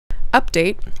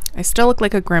Update. I still look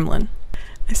like a gremlin.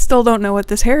 I still don't know what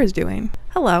this hair is doing.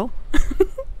 Hello.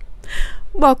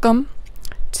 Welcome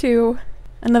to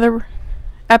another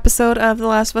episode of The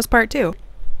Last of Us Part 2.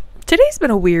 Today's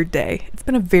been a weird day. It's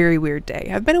been a very weird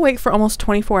day. I've been awake for almost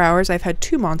 24 hours. I've had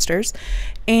 2 monsters.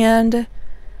 And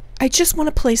I just want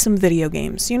to play some video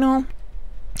games, you know?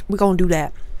 We're gonna do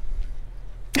that.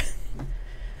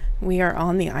 We are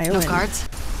on the island. No guards?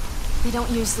 We don't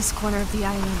use this corner of the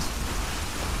island.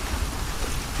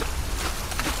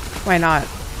 Why not?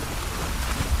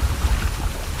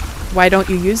 Why don't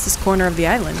you use this corner of the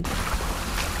island?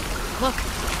 Look,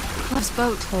 Love's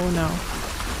boat. Oh no.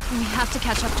 We have to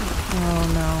catch up to him. Oh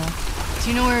no. Do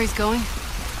you know where he's going?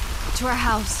 To our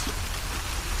house.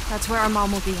 That's where our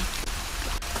mom will be.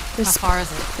 This How far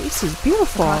is it? place is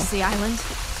beautiful. Across the island.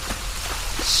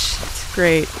 Shit.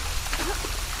 Great.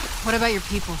 What about your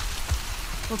people?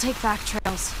 We'll take back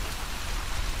trails.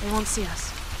 They won't see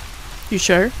us. You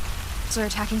sure? So they're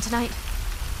attacking tonight?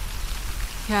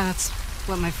 Yeah, that's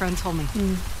what my friend told me.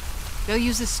 They'll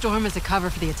use this storm as a cover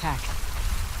for the attack.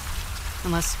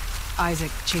 Unless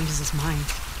Isaac changes his mind.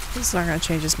 He's not gonna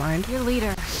change his mind. Your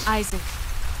leader, Isaac.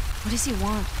 What does he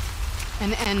want?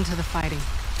 An end to the fighting.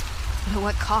 But at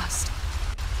what cost?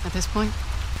 At this point,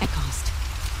 at cost.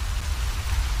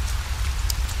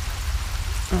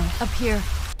 Up here.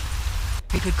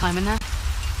 You could climb in that?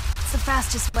 It's the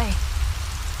fastest way.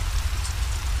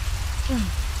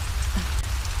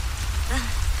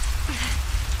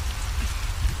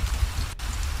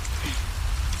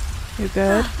 You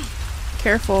good?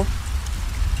 Careful.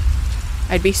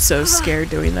 I'd be so scared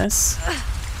doing this.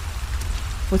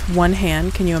 With one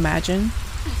hand, can you imagine?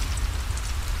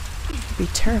 I'd be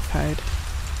terrified.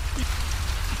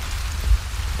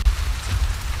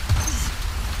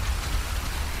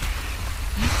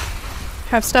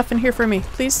 Have stuff in here for me,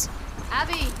 please.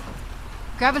 Abby!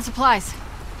 Grabbing supplies.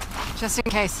 Just in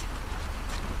case.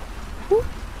 Ooh.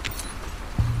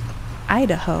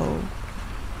 Idaho.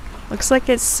 Looks like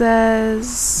it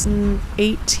says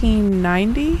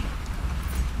 1890.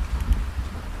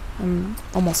 I'm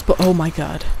almost, oh my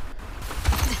god.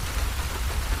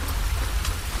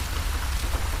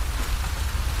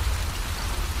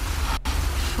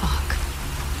 Fuck.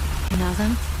 You know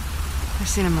them? I've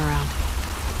seen him around.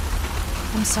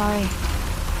 I'm sorry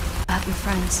about your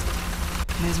friends.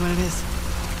 It is what it is.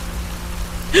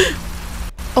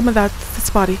 Oh my god, this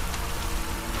body.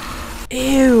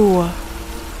 Ew.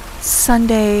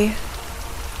 Sunday.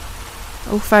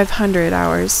 0500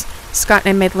 hours. Scott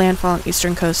and I made landfall on the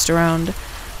eastern coast around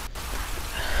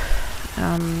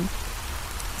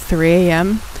 3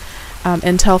 a.m.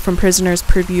 Intel from prisoners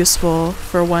proved useful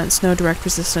for once. No direct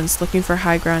resistance. Looking for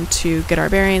high ground to get our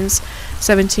bearings.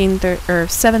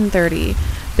 7:30.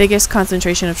 Biggest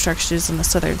concentration of structures on the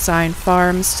southern side.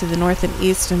 Farms to the north and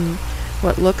east and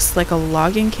what looks like a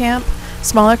logging camp.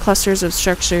 Smaller clusters of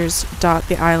structures dot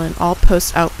the island, all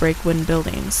post-outbreak wooden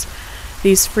buildings.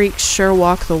 These freaks sure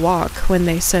walk the walk when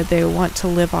they said they want to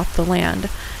live off the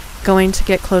land. Going to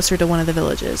get closer to one of the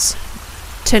villages.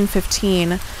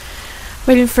 10:15.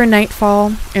 Waiting for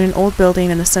nightfall in an old building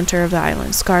in the center of the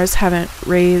island. Scars haven't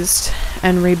raised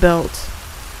and rebuilt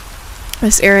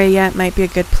this area yet. Might be a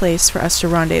good place for us to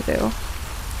rendezvous.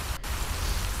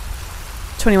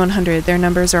 2100. Their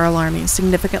numbers are alarming,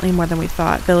 significantly more than we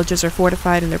thought. Villages are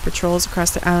fortified and their patrols across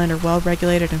the island are well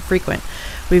regulated and frequent.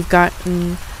 We've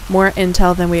gotten more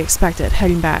intel than we expected.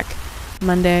 Heading back.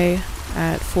 Monday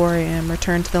at 4 a.m.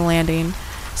 Return to the landing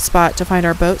spot to find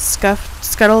our boat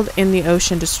scuttled in the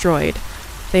ocean, destroyed.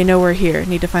 They know we're here.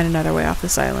 Need to find another way off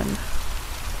this island.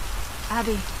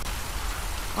 Abby,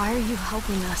 why are you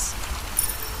helping us?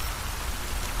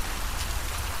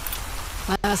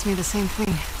 Asked me the same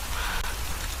thing.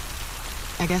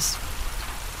 I guess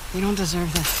they don't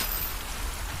deserve this.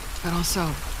 But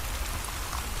also,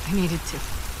 I needed to.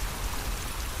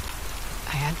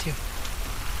 I had to.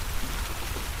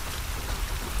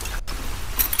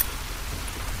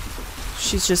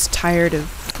 She's just tired of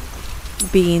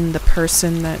being the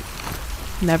person that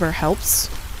never helps.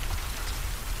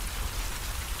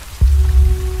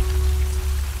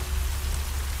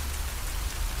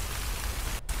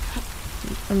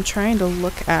 I'm trying to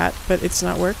look at, but it's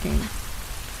not working.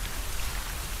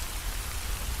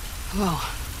 Whoa.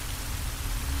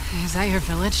 Is that your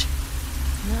village?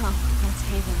 No, that's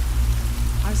Haven.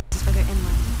 Ours is further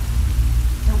inland.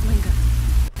 Don't linger.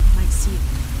 I might see you.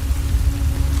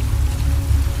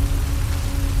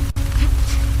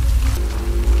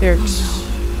 There. Oh,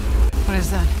 no. What is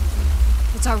that?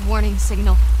 It's our warning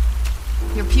signal.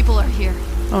 Your people are here.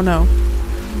 Oh no.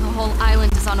 The whole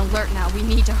island is on alert now. We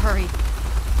need to hurry.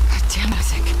 God damn it,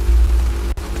 Isaac.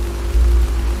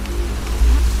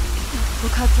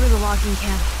 cut through the logging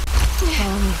camp.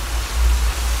 Follow me.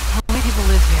 How many people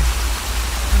live here?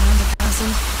 Around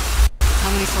 1,000. How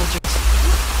many soldiers?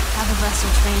 Half of us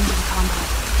are trained in combat.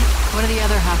 What are the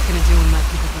other half gonna do when my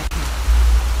people get here?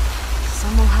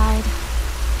 Some will hide.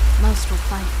 Most will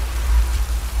fight.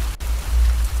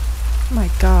 Oh my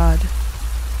god.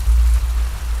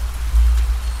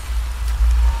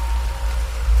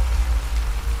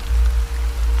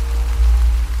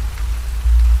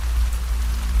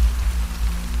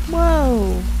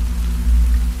 Whoa.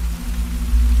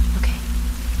 Okay.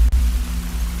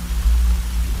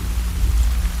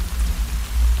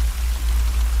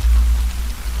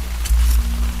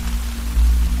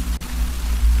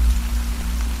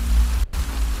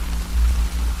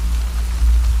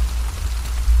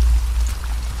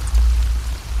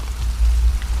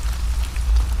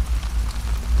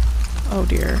 Oh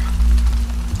dear.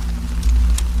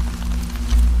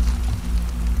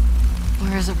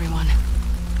 Where is everyone?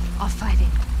 Off fighting.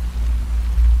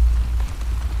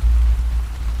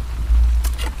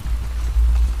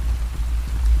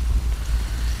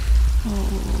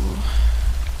 Oh.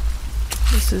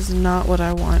 This is not what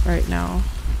I want right now.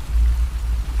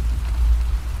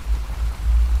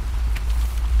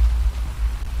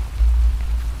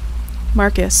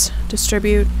 Marcus,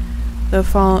 distribute the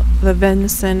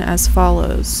venison as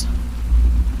follows.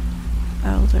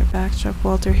 Elder backstruck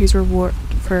Walter. He's reward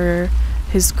for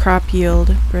his crop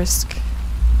yield. Brisket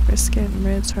and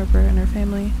ribs. Harper and her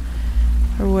family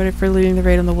rewarded for leading the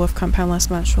raid on the wolf compound last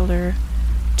month. Shoulder.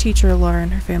 Teacher Laura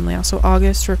and her family. Also,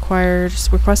 August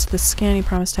requested the scan. He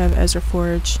promised to have Ezra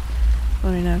forge.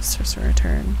 Let me next for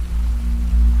return.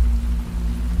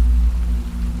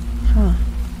 Huh.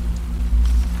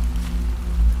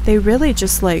 They really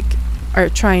just like are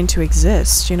trying to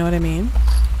exist, you know what I mean?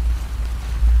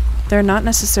 They're not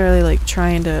necessarily like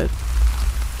trying to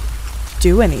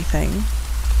do anything.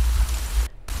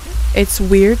 It's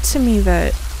weird to me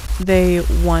that they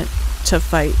want to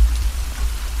fight.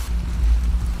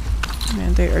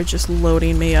 Man, they are just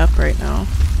loading me up right now.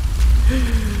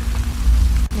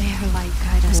 May her light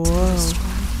guide us to the storm.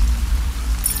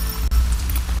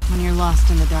 When you're lost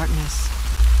in the darkness,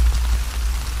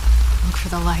 look for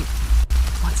the light.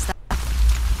 What's that?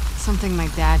 Something my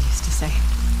dad used to say.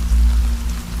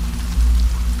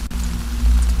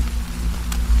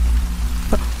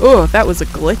 Oh, that was a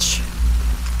glitch.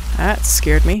 That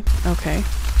scared me. Okay.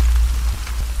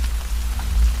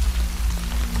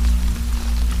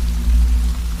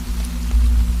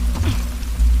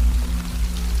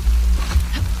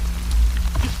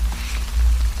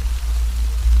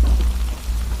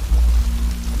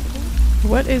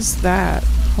 What is that?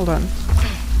 Hold on.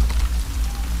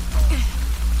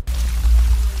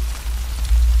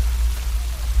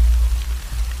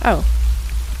 Oh.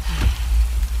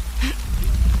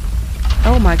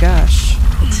 Oh my gosh.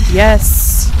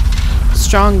 Yes.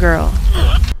 Strong girl.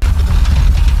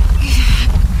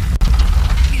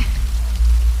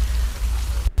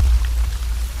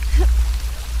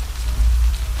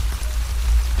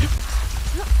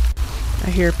 I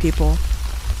hear people.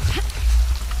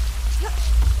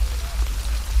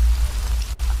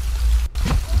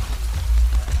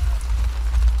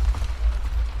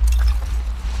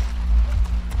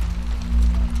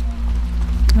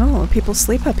 Oh, people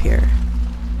sleep up here.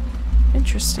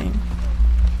 Interesting.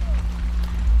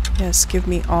 Yes, give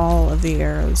me all of the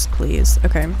arrows, please.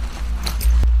 Okay.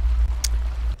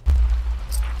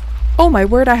 Oh my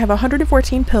word, I have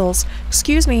 114 pills.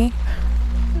 Excuse me.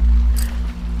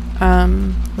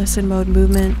 Listen mode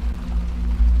movement.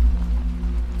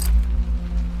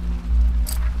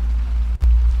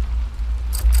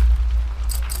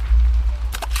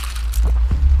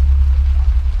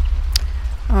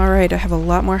 Alright, I have a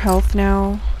lot more health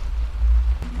now.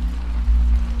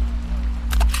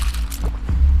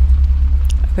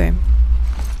 Okay.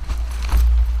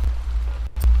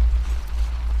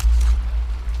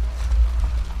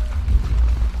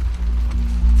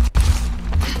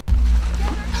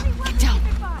 Get down.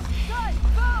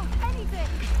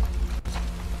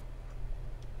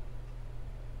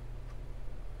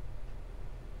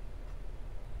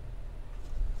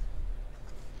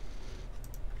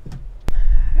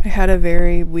 I had a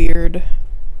very weird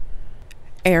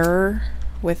error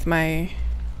with my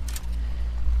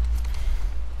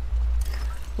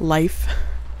life.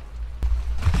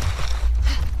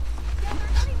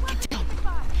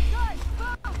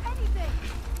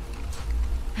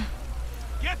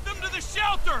 Get them to the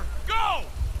shelter! Go!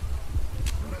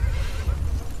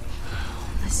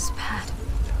 This is bad.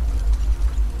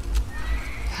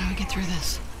 How do we get through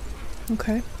this?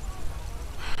 Okay.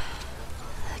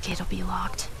 The gate'll be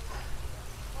locked.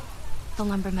 The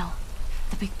lumber mill.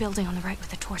 The big building on the right with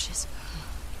the torches.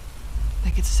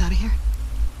 That gets us out of here?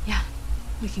 Yeah,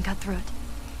 we can cut through it.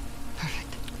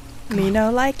 Perfect. Me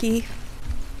no likey.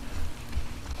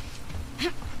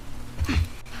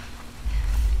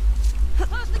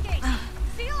 Close the gate!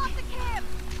 Seal off the camp!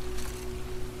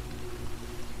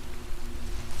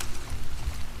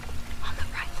 On the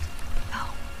right. Go.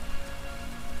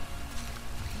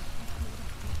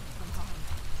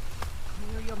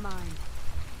 Clear your mind.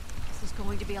 This is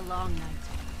going to be a long night.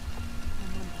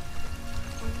 Remember,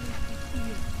 only if we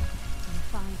feel and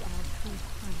find our true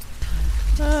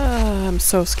strength. I'm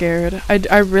so scared.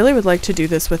 I really would like to do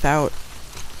this without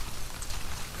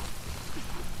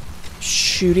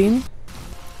shooting.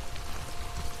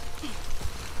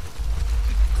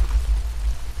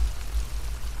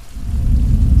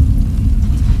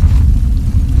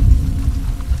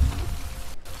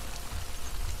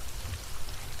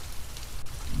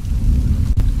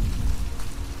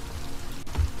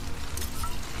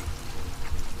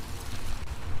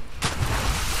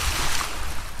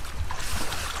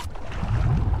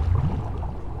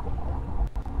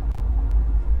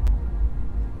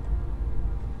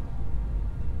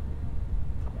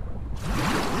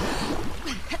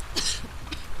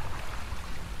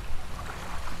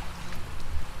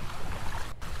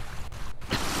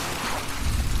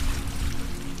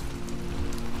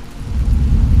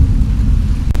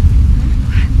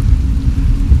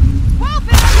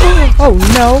 Oh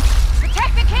no!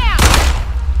 Protect the camp!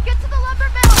 Get to the lumber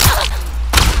mill!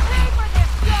 Pay for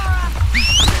this, Yara!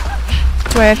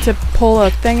 Do I have to pull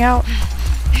a thing out?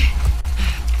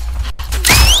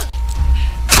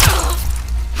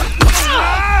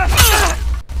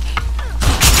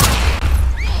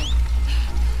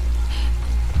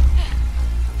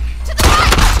 To the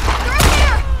right! Through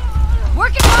here!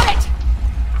 Working on it!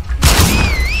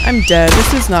 I'm dead.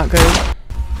 This is not good.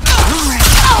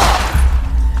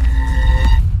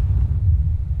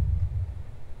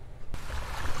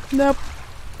 Nope.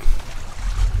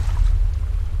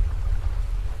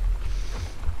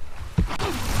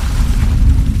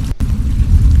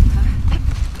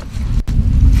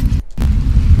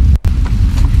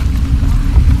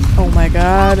 Oh my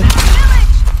god.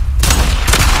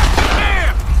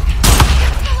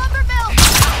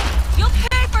 You'll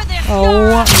pay for this,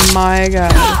 Oh my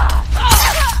god.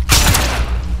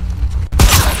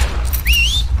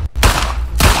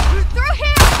 Through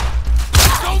here!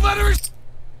 Don't let her.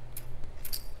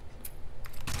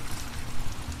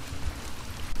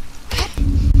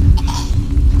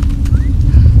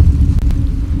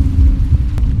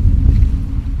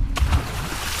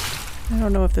 I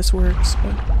don't know if this works,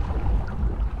 but...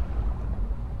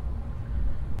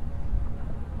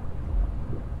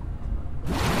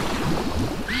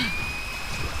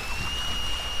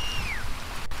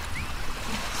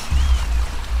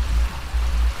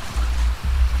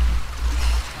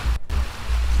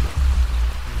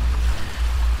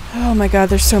 Oh my god,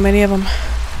 there's so many of them.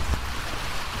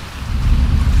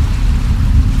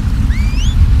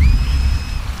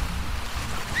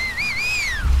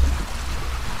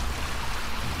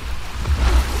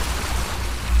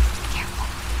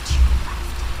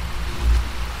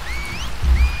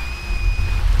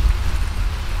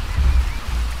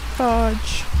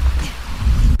 Fudge.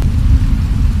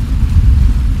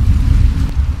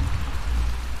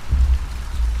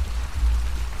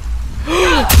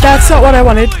 That's not what I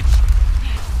wanted.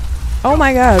 Oh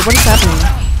my god, what is happening?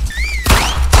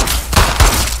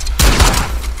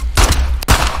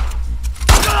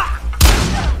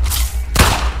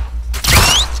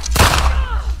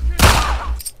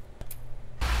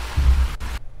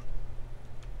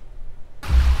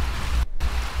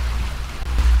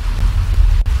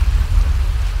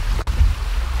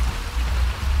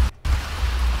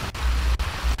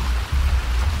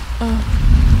 Oh.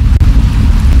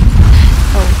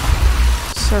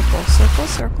 Circle, circle,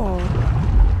 circle.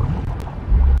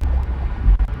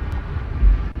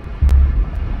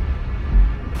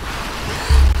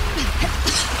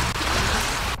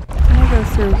 Can I go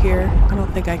through here? I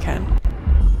don't think I can.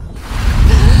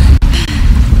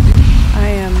 I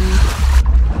am...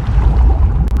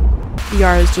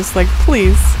 Yara's just like,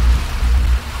 please.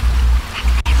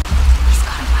 He's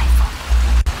got a rifle.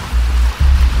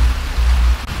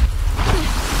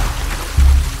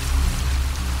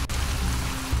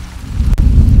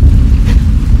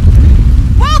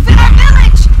 Wolf in our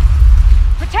village!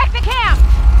 Protect the camp!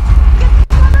 Get to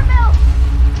the lumber mill!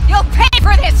 You'll pay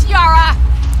for this, Yara!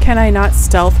 Can I not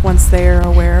stealth once they are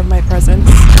aware of my presence?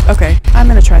 Okay, I'm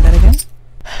gonna try that again.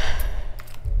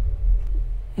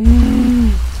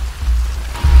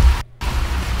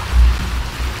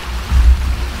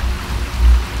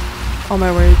 Oh my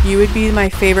word, you would be my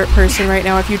favorite person right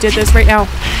now if you did this right now.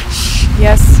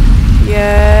 Yes.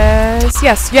 Yes.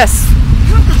 Yes. Yes.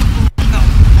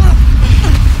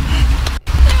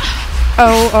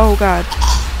 Oh god.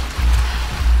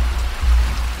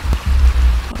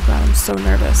 Oh god, I'm so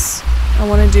nervous. I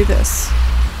want to do this.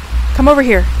 Come over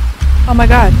here. Oh my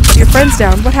god, your friend's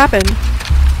down. What happened?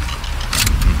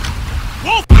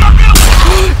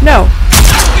 No.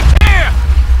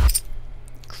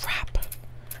 Crap.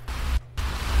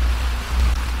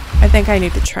 I think I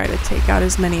need to try to take out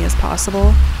as many as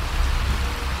possible,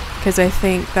 because I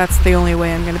think that's the only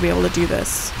way I'm going to be able to do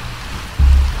this.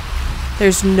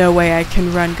 There's no way I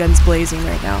can run guns blazing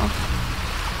right now.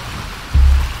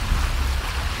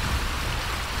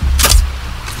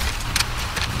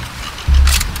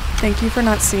 Thank you for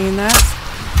not seeing that.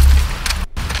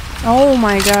 Oh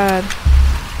my god.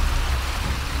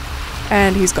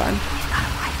 And he's gone.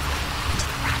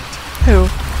 Who?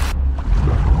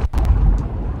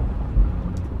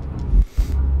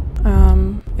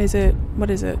 Is it,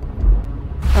 what is it?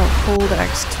 Oh, hold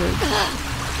X to...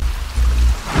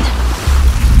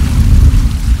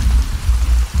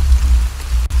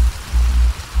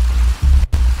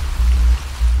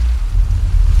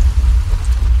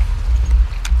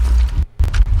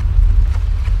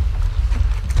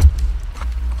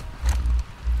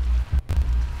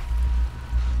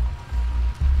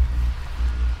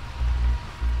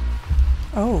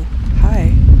 Oh,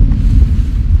 hi.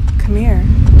 Come here.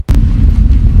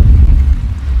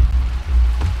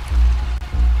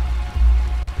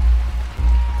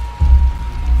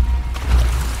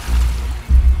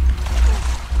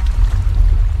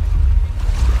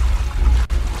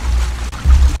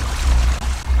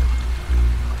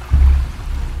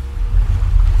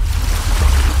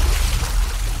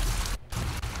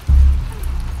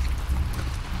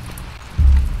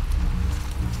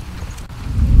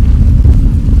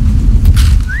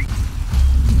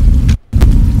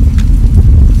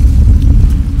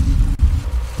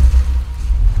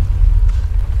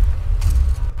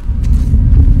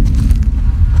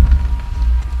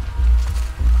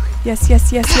 Yes,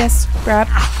 yes, yes, yes. Grab.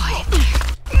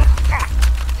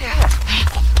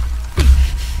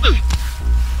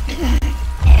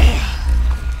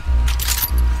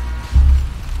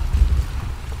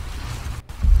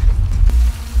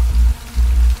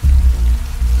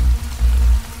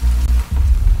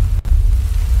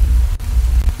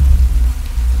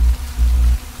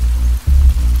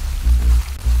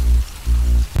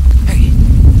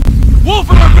 Wolf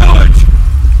in our village!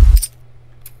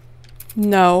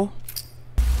 No.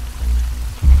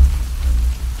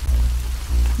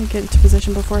 Let me get into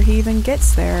position before he even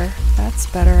gets there. That's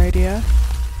a better idea.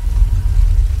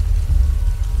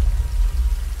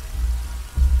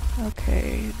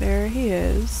 Okay, there he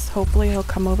is. Hopefully he'll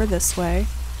come over this way.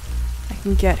 I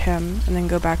can get him and then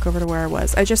go back over to where I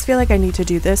was. I just feel like I need to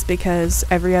do this because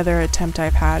every other attempt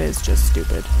I've had is just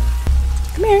stupid.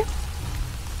 Come here.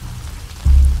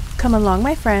 Come along,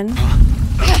 my friend.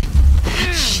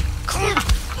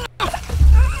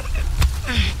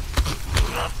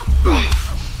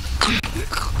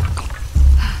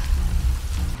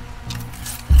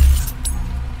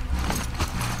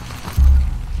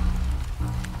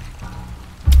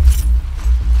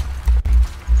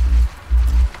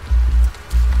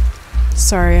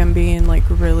 Sorry, I'm being like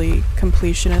really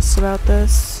completionist about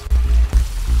this.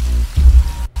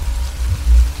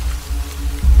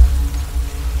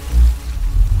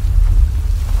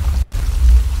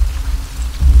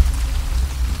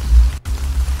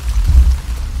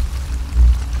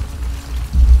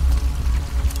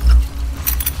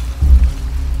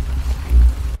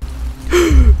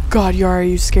 God, Yara,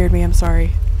 you scared me. I'm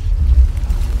sorry.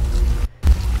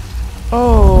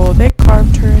 Oh, they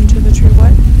carved her into the tree.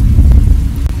 What?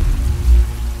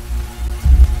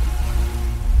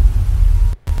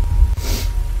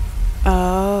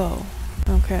 Oh,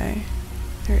 okay.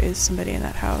 There is somebody in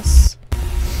that house.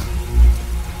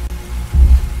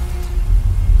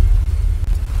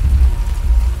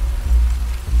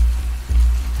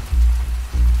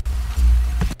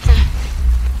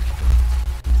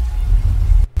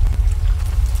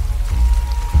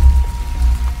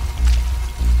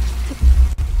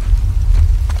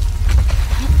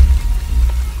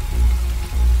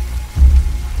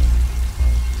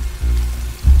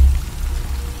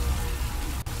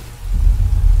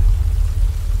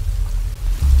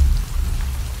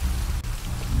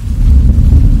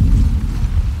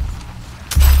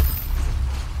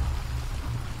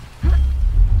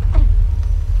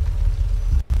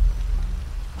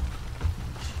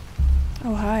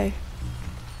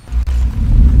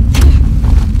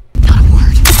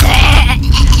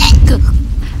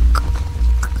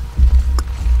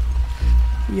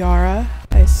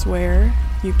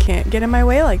 You can't get in my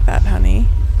way like that, honey.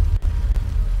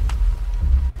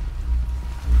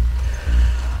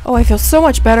 Oh, I feel so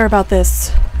much better about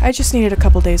this. I just needed a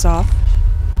couple days off.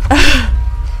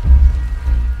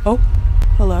 Oh,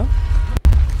 hello.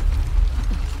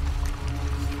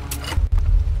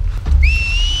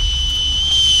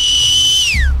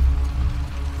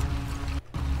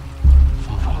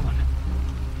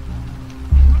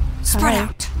 Spread Hi.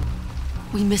 out.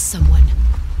 We missed someone.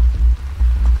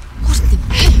 What the?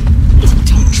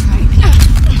 Don't try me.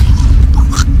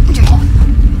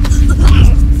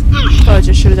 Oh, I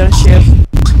just should have done a shiv.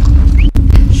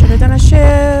 Should have done a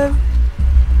shiv.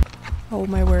 Oh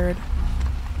my word.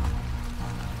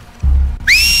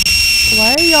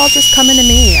 Why are y'all just coming to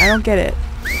me? I don't get it.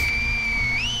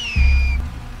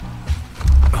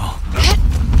 Oh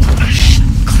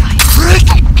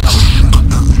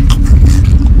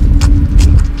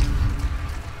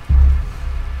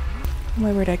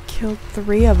my word, I killed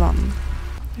 3 of them.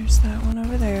 There's that one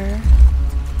over there.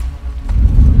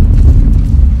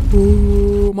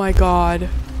 Oh my god.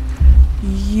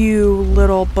 You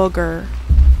little booger.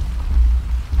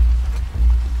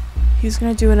 He's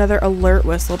gonna do another alert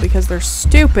whistle because they're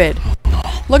stupid.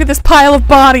 Look at this pile of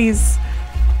bodies.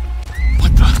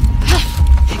 What the?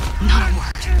 Not a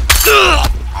word.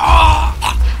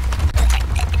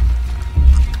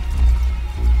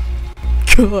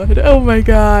 God, oh my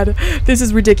god. This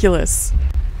is ridiculous.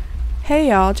 Hey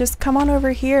y'all, just come on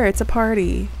over here. It's a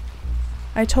party.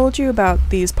 I told you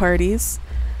about these parties.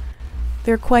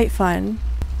 They're quite fun.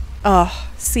 Ugh,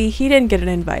 see, he didn't get an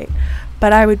invite,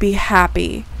 but I would be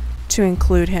happy to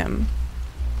include him.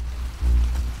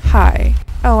 Hi.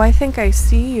 Oh, I think I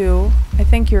see you. I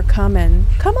think you're coming.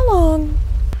 Come along.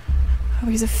 Oh,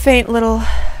 he's a faint little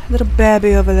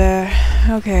baby over there.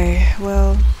 Okay,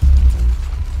 well.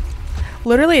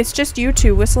 Literally, it's just you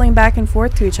two whistling back and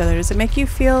forth to each other. Does it make you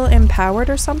feel empowered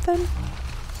or something?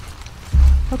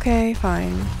 Okay,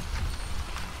 fine.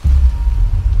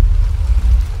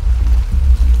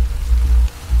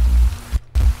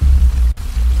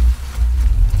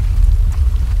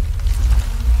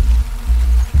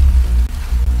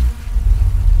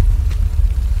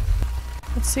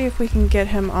 Let's see if we can get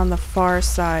him on the far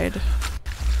side.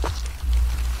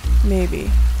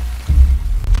 Maybe.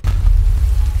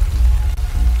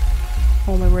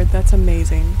 Oh my word, that's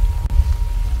amazing.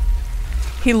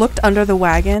 He looked under the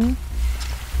wagon,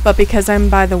 but because I'm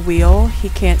by the wheel, he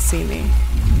can't see me.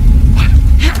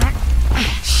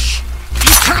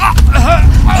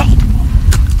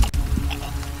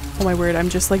 Oh my word, I'm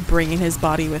just like bringing his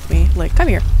body with me. Like, come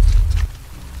here.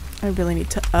 I really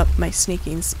need to up my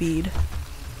sneaking speed.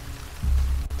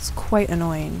 It's quite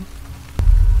annoying.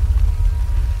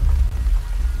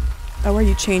 Oh, are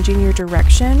you changing your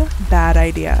direction? Bad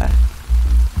idea.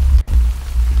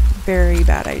 Very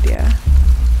bad idea.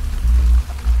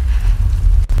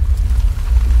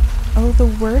 Oh, the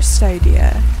worst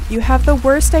idea. You have the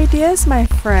worst ideas, my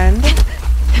friend.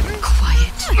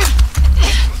 Quiet.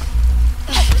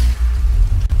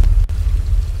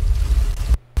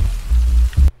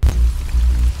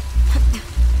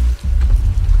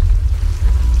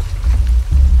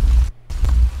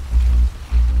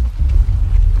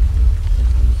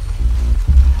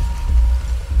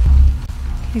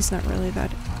 He's not really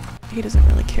that... He doesn't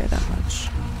really care that much.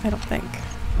 I don't think.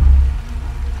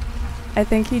 I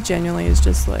think he genuinely is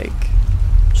just like...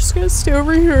 Just gonna stay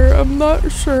over here. I'm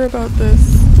not sure about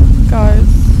this, guys.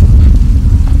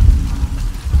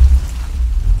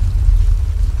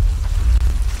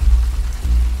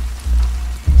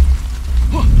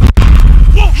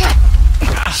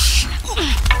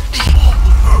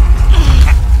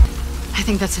 I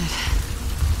think that's it.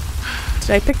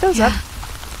 Did I pick those up?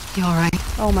 You alright?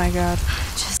 Oh my god.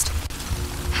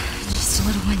 Just a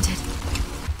little winded.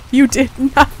 You did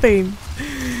nothing.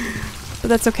 But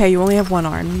that's okay, you only have one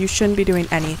arm. You shouldn't be doing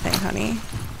anything, honey.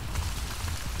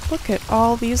 Look at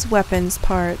all these weapons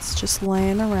parts just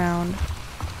laying around.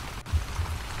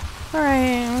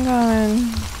 Alright, I'm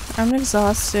going. I'm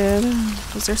exhausted.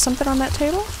 Was there something on that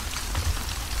table?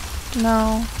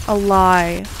 No. A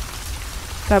lie.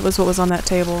 That was what was on that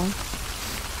table.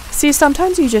 See,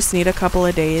 sometimes you just need a couple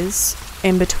of days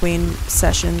in between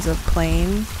sessions of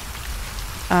playing.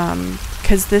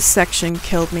 Because this section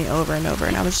killed me over and over,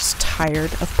 and I was just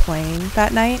tired of playing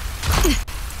that night.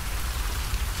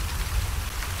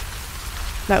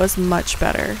 That was much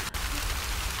better.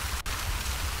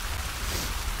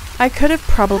 I could have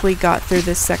probably got through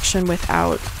this section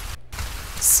without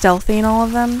stealthing all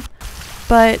of them,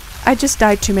 but I just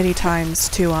died too many times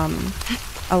to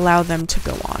allow them to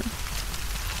go on.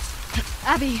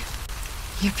 Abby,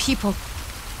 your people.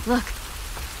 Look.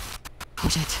 Oh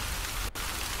shit.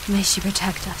 May she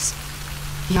protect us.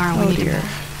 Yara, we Oh need to dear.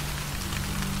 move.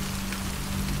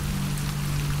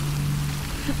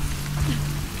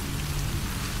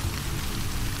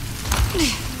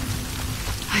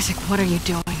 Isaac, what are you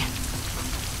doing?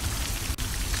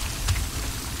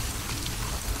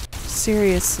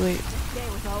 Seriously.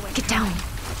 Get down.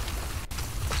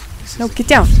 No, get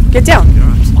down. Get down. Your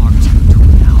arms are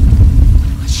doing now.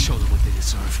 Let's show them what they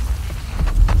deserve.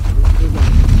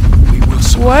 We will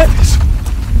survive What? this.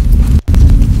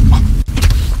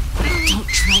 Don't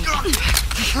try.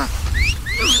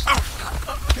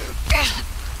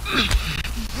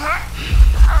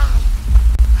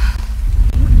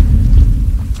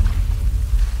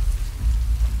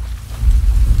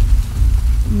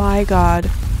 My god.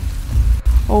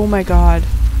 Oh my god.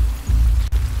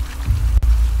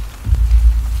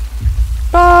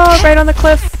 Oh, right on the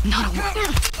cliff. Not a word.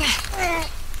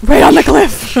 Right on the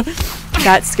cliff.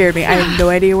 That scared me. I have no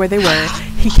idea where they were.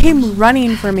 He came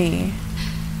running for me.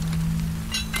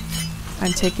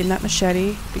 I'm taking that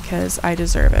machete because I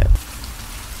deserve it.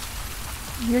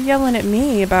 You're yelling at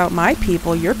me about my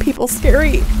people. Your people's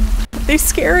scary. They're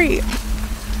scary.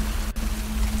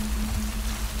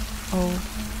 Oh.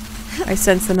 I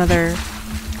sense another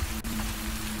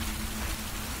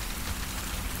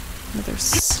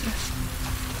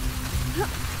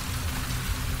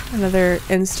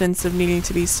instance of needing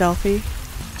to be stealthy.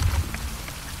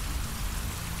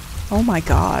 Oh my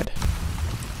god.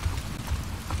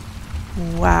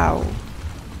 Wow.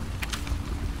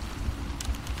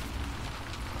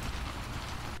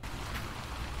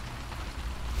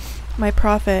 My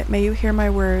prophet, may you hear my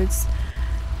words.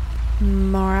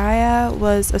 Mariah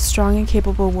was a strong and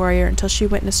capable warrior until she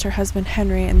witnessed her husband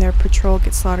Henry and their patrol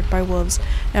get slaughtered by wolves.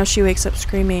 Now she wakes up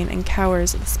screaming and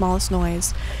cowers at the smallest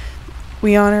noise.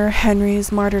 We honor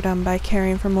Henry's martyrdom by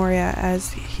caring for Moria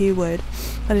as he would,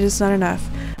 but it is not enough.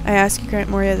 I ask you grant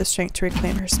Moria the strength to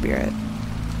reclaim her spirit.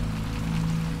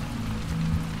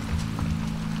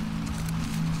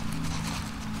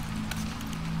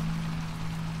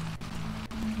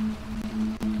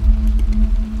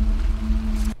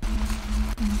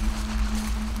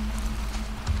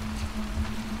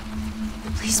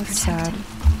 Please That's protect sad. him.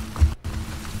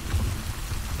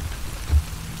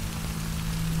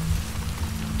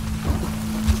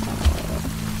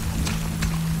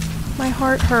 My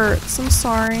heart hurts. I'm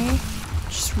sorry.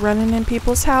 Just running in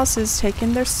people's houses,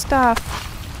 taking their stuff.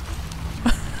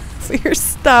 For your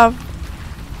stuff.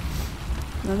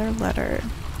 Another letter.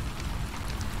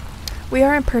 We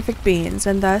are imperfect beings,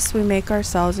 and thus we make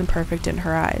ourselves imperfect in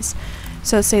her eyes.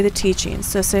 So say the teachings,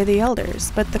 so say the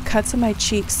elders, but the cuts on my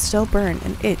cheeks still burn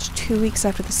and itch 2 weeks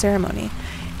after the ceremony.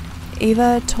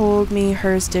 Eva told me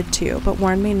hers did too, but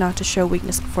warned me not to show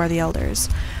weakness before the elders.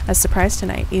 As surprise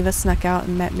tonight, Eva snuck out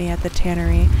and met me at the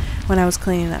tannery when I was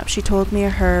cleaning up. She told me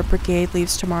her brigade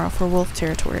leaves tomorrow for wolf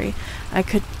territory. I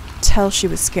could tell she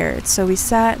was scared, so we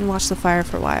sat and watched the fire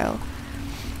for a while.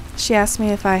 She asked me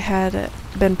if I had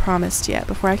been promised yet.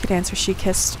 Before I could answer, she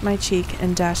kissed my cheek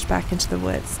and dashed back into the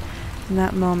woods. In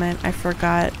that moment, I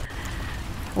forgot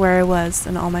where I was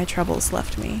and all my troubles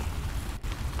left me.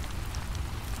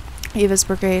 Eva's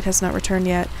brigade has not returned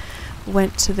yet.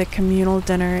 Went to the communal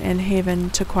dinner in Haven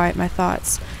to quiet my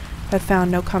thoughts, but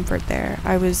found no comfort there.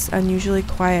 I was unusually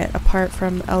quiet. Apart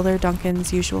from Elder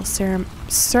Duncan's usual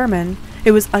sermon,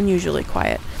 it was unusually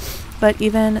quiet. But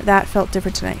even that felt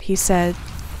different tonight. He said,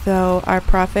 though our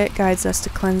prophet guides us to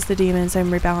cleanse the demons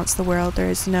and rebalance the world, there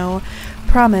is no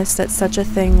promise that such a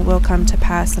thing will come to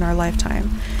pass in our lifetime.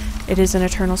 It is an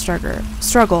eternal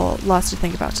struggle, lots to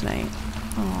think about tonight.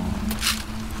 Aww.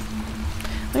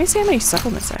 Let me see how many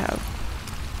supplements I have.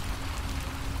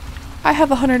 I have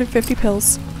 150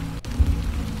 pills.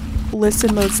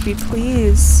 Listen mode speed,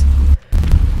 please.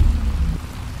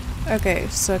 Okay,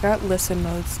 so I got listen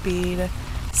mode speed.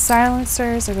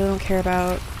 Silencers, I really don't care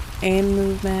about. Aim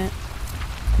movement.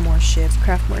 More shivs.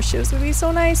 Craft more shivs would be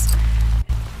so nice.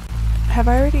 Have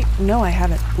I already? No, I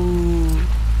haven't. Ooh.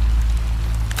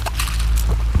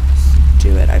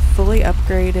 Do it. I fully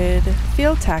upgraded.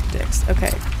 Field tactics.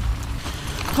 Okay.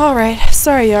 Alright.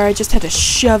 Sorry, Yara. I just had to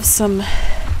shove some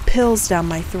pills down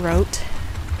my throat.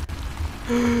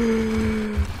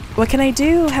 What can I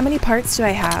do? How many parts do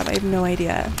I have? I have no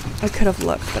idea. I could have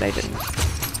looked, but I didn't.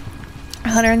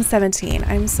 117.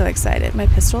 I'm so excited. My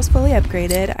pistol's fully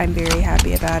upgraded. I'm very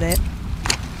happy about it.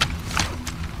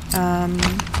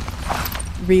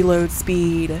 Reload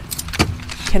speed.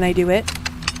 Can I do it?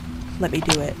 Let me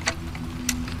do it.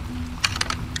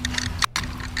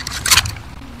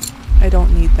 I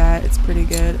don't need that. It's pretty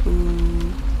good.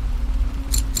 Ooh.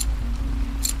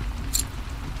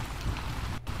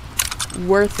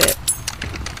 Worth it.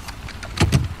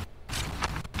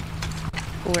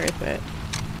 Worth it.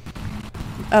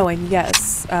 Oh, and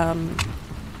yes, I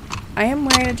am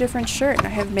wearing a different shirt and I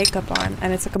have makeup on,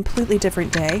 and it's a completely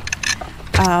different day.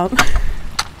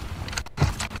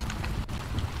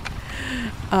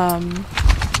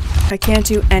 I can't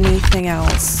do anything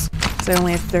else because I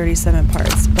only have 37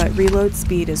 parts, but reload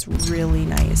speed is really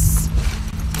nice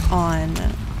on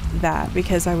that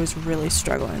because I was really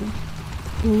struggling.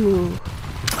 Ooh.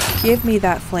 Give me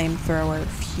that flamethrower,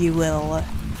 fuel.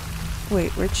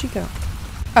 Wait, where'd she go?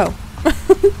 Oh.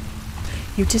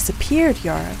 You disappeared,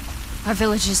 Yara. Our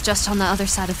village is just on the other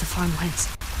side of the farmlands.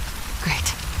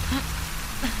 Great.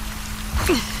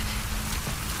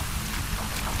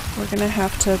 We're gonna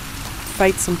have to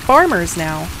fight some farmers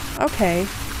now. Okay.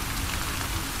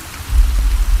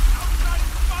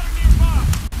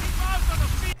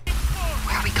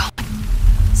 Where are we going?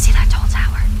 See that tall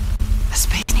tower? A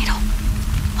space needle?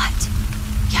 What?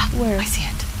 Yeah, Where? I see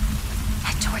it.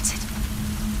 Head towards it.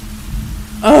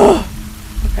 Ugh!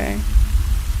 Okay.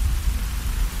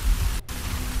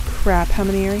 Crap, how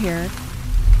many are here?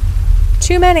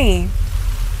 Too many!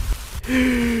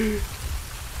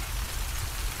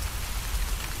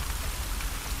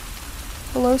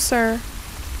 Hello, sir.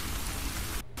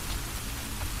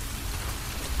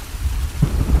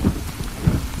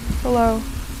 Hello.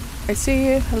 I see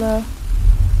you. Hello.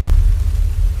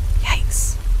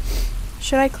 Yikes.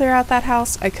 Should I clear out that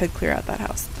house? I could clear out that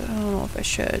house, but I don't know if I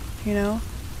should, you know?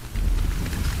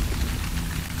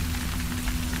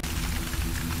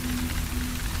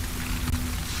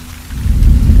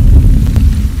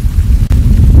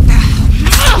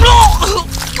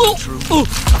 We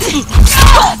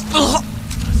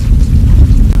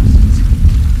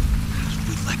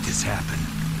let this happen.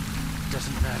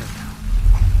 Doesn't matter now.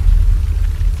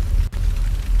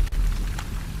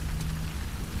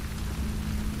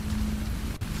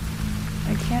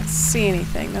 I can't see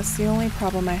anything. That's the only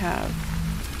problem I have.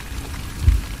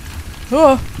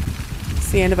 Oh!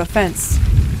 It's the end of a fence.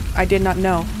 I did not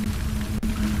know.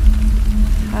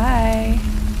 Hi.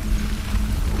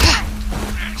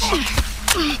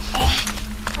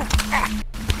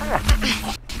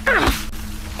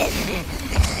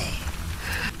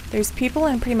 There's people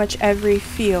in pretty much every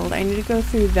field. I need to go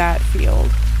through that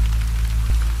field.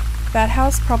 That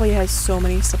house probably has so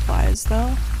many supplies,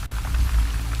 though.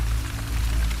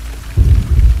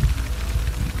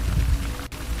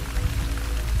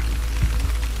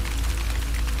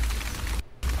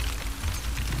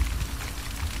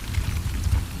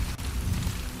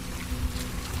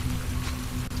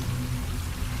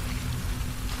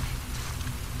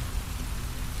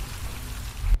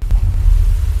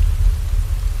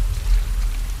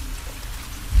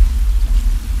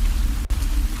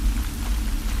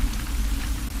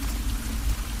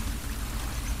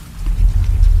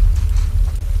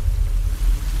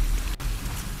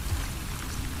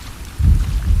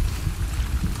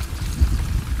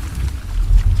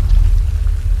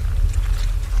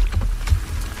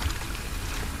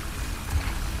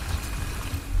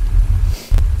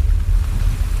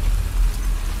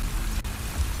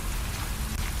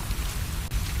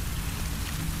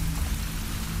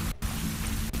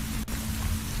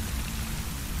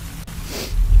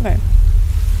 Okay.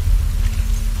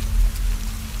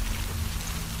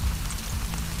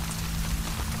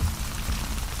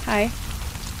 Hi.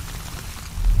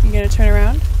 You gonna turn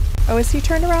around? Oh, is he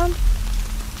turned around?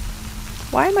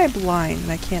 Why am I blind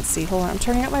and I can't see? Hold on, I'm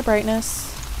turning up my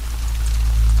brightness.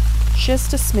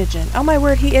 Just a smidgen. Oh my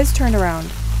word, he is turned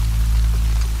around.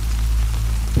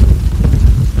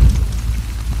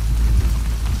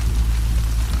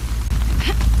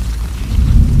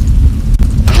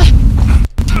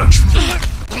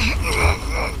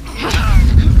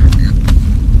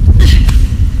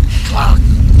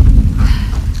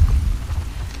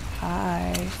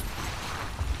 Hi.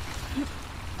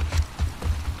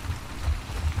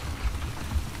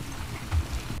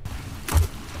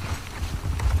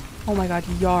 Oh my god,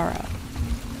 Yara.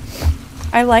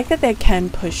 I like that they can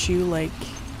push you, like,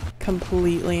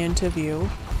 completely into view.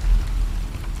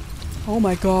 Oh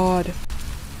my god.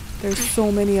 There's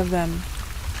so many of them.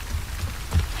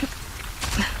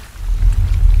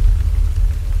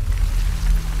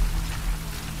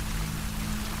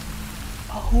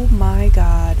 Oh my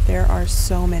god, there are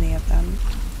so many of them.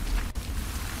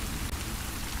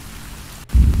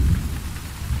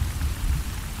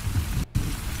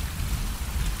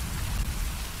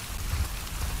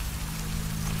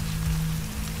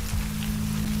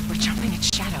 We're jumping at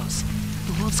shadows.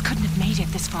 The wolves couldn't have made it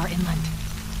this far inland.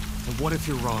 And what if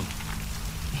you're wrong?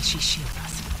 May she shield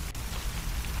us.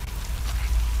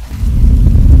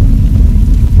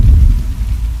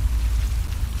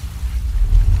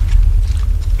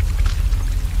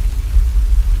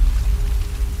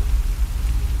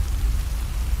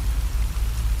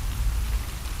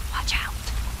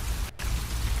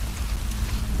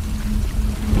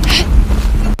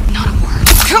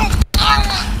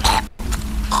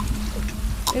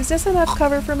 this enough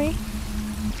cover for me?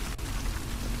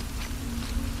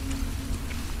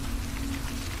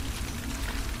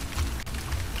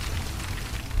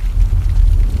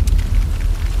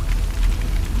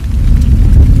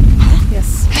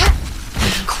 Yes.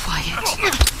 Quiet.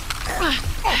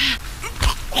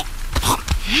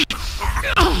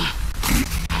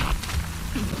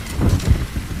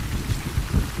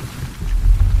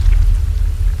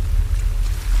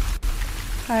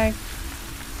 Hi.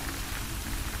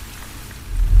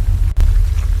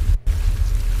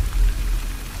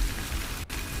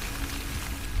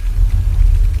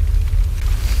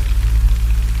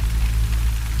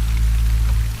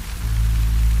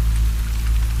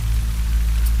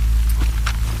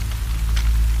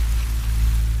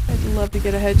 I'd love to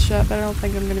get a headshot, but I don't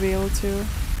think I'm gonna be able to.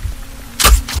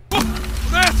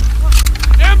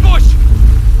 Ambush!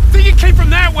 I think it came from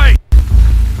that way!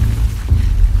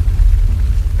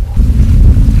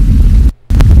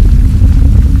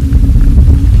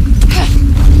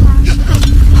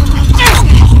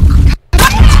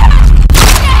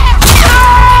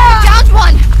 Downed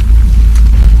one!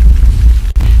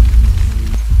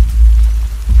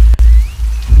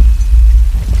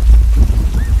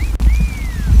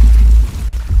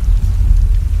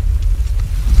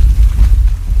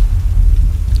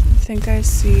 I think I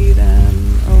see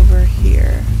them over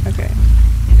here. Okay.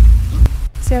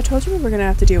 See, I told you we were gonna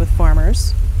have to deal with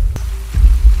farmers.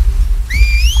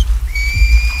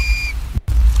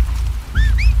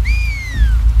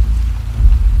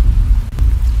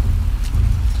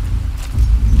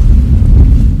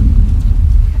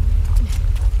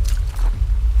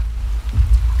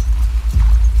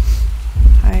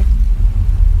 Hi.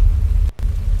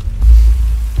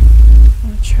 I'm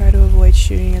gonna try to avoid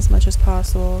shooting as much as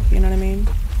possible, you know what I mean?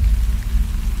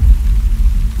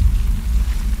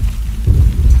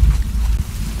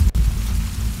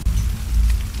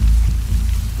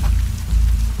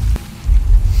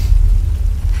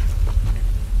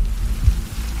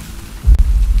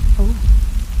 Oh.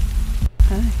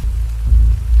 Hi.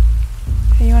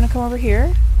 Hey, you wanna come over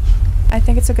here? I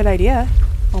think it's a good idea.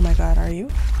 Oh my god, are you?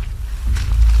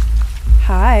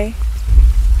 Hi.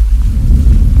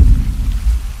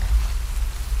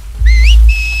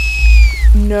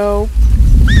 No.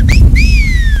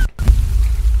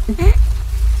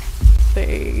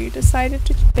 They decided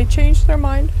to, they changed their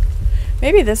mind.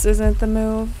 Maybe this isn't the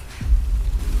move.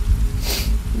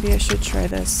 Maybe I should try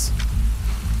this.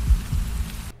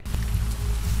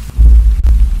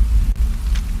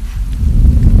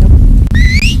 Nope.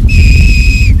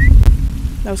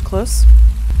 That was close.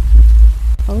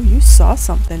 Oh, you saw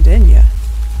something, didn't you?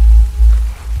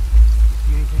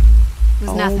 It was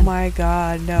Oh nothing. my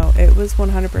god, no. It was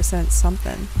 100%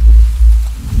 something.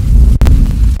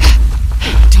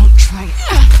 Don't try it.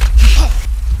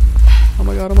 Oh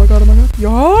my god, oh my god, oh my god.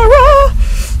 Yara!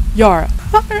 Yara.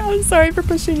 I'm sorry for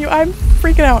pushing you. I'm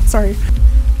freaking out. Sorry.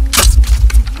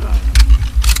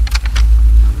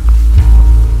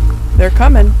 They're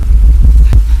coming.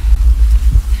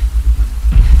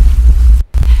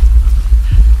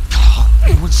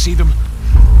 Anyone see them?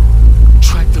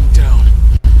 Track them down.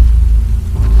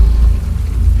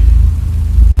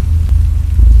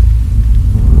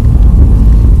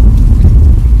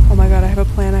 Oh my god, I have a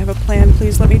plan. I have a plan.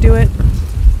 Please let me do it.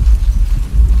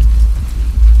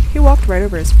 He walked right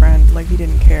over his friend like he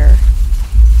didn't care.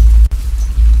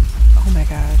 Oh my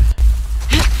god.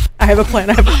 I have a plan.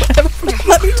 I have a plan. I have a plan.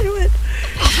 Let me do it.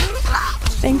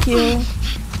 Thank you.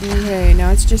 Okay,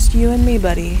 now it's just you and me,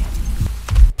 buddy.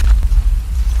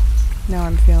 Now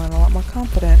I'm feeling a lot more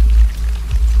confident.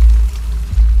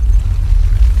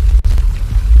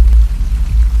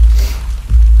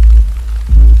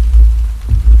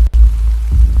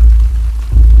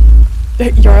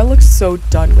 Yara looks so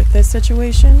done with this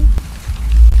situation.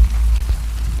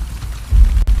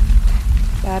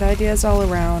 Bad ideas all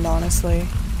around, honestly.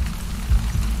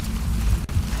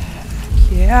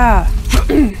 Yeah.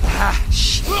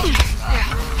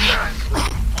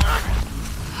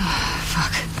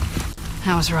 Fuck.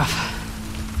 That was rough.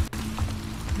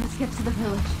 Let's get to the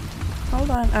village. Hold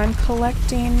on, I'm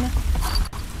collecting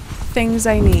things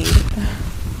I need.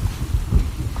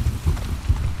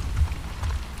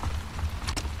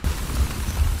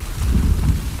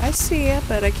 I see it,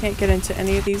 but I can't get into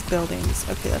any of these buildings.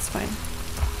 Okay, that's fine.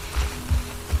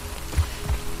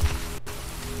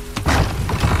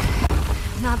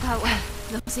 Not that way.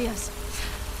 They'll see us.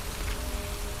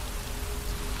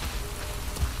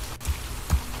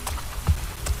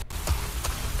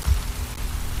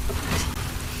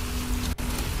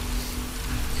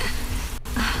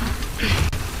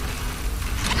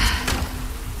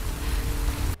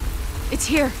 It's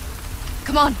here.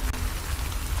 Come on.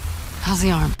 How's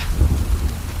the arm?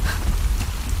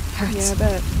 Hurts. Yeah, I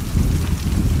bet.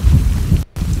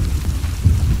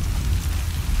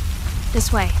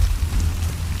 This way.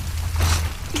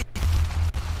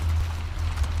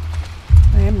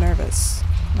 I am nervous.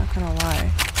 Not gonna lie.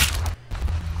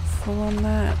 Full on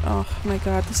that. Oh my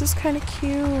god, this is kind of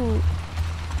cute.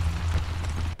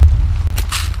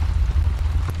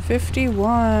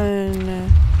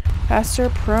 51. Faster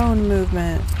prone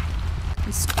movement.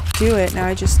 Let's do it. Now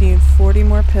I just need 40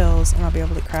 more pills and I'll be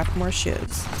able to craft more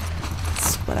shivs.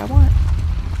 That's what I want.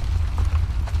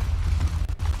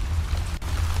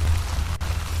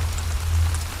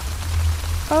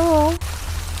 Oh.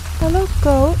 Hello,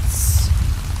 goats.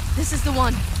 This is the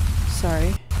one.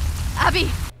 Sorry. Abby,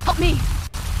 help me.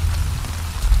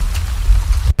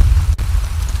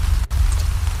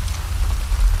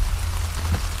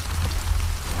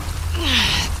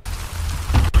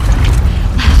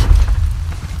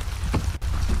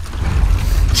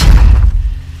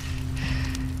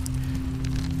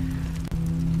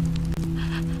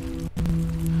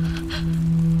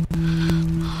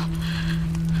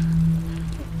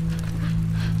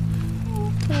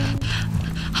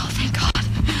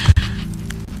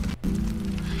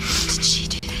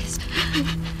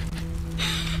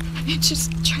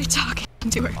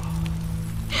 To her. I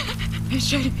was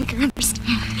trying to make her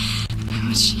understand.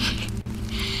 But she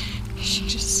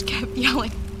just kept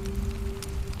yelling.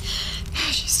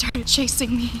 She started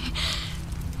chasing me.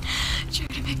 Trying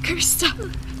to make her stop. I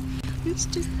was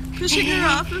just pushing her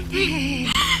off of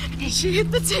me. She hit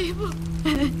the table.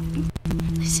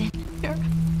 Listen. You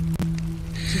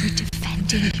were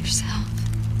defending yourself.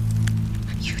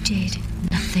 You did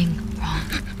nothing wrong.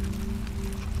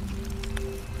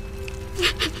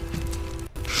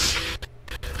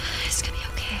 It's gonna be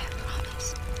okay, I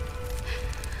promise.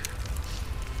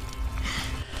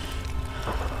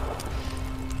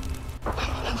 I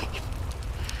wanna leave.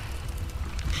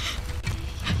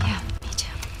 Yeah, me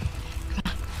too. Come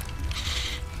on.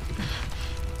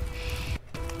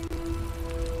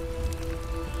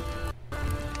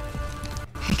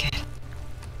 Hey, kid.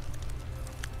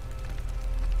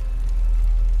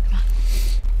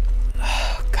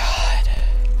 Oh, God.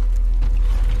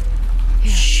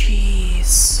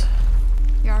 Jeez.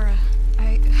 Yara,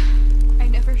 I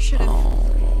never should have.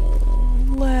 Oh,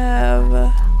 Lev.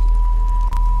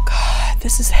 God,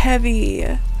 this is heavy.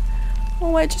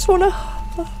 Oh, I just wanna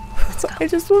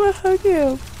hug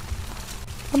you.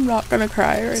 I'm not gonna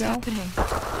cry right What's now. happening? All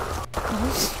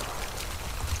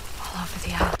over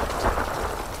the island.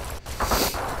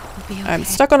 We'll be okay. I'm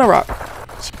stuck on a rock.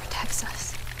 She protects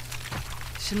us.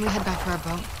 Shouldn't we head back for our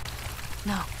boat?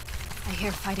 No. I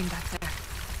hear fighting back there.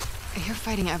 I hear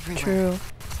fighting everywhere. True.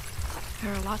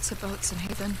 There are lots of boats in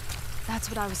Haven. That's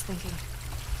what I was thinking.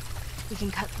 We can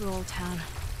cut through Old Town,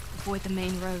 avoid the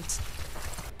main roads.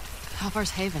 How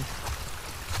far's Haven?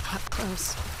 Not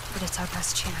close, but it's our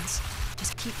best chance.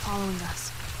 Just keep following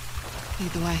us.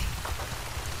 Lead the way.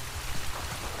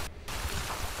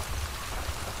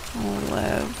 Oh,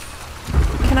 Lev.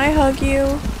 Can I hug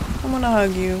you? I wanna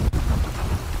hug you.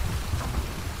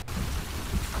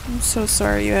 I'm so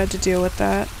sorry you had to deal with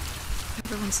that.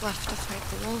 Everyone's left to fight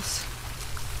the wolves.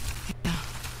 Yeah.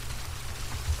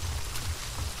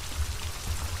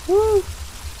 Woo!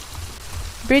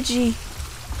 Bridgie.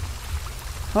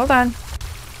 Hold on.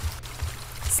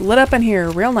 It's lit up in here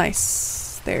real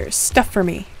nice. There's stuff for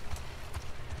me.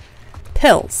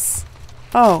 Pills.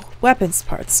 Oh, weapons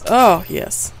parts. Oh,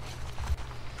 yes.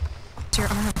 It's your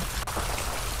arm.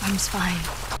 Arm's fine.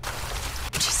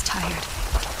 I'm just tired.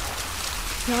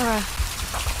 Yara.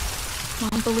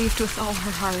 Mom believed with all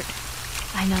her heart.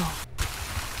 I know.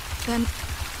 Then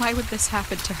why would this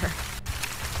happen to her?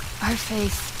 Our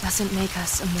faith doesn't make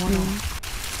us immortal.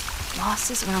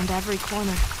 Loss is around every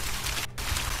corner.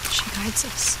 She guides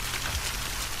us.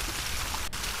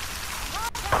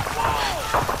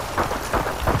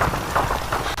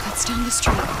 That's down the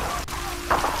street.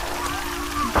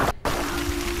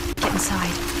 Get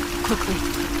inside. Quickly.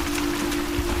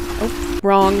 Oh,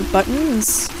 wrong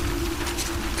buttons.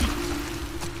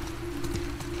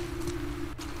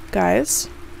 Guys?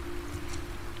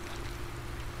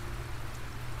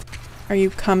 Are you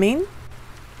coming?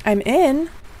 I'm in.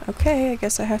 Okay, I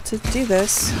guess I have to do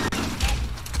this.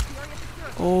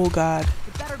 Oh, God.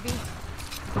 It better be.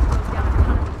 Slow down a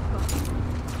ton of this boat.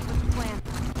 What's the plan?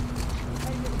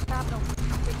 Heading to the capital.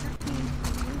 Get your team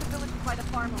in the village by the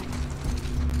farmland.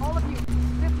 All of you,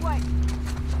 this way.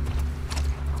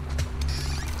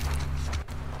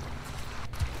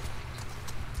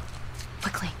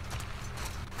 Quickly.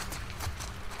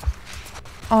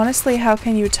 Honestly, how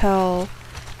can you tell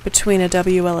between a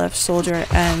WLF soldier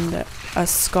and a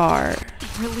Scar.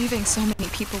 We're leaving so many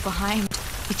people behind.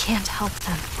 We can't help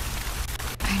them.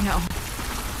 I know.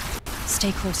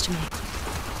 Stay close to me.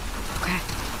 Okay.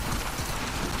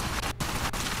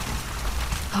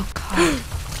 Oh, God.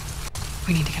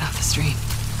 We need to get off the street.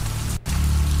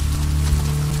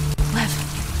 Lev.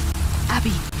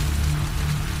 Abby.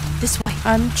 This way.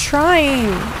 I'm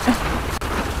trying.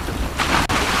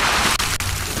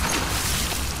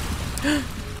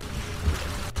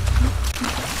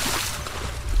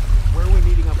 Where are we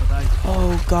meeting up with Isaac?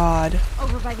 Oh God.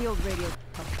 Over by the old radio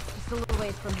pub. Just a little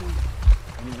ways from here.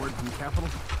 Any word from the capital?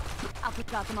 Alpha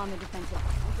got them on the defensive.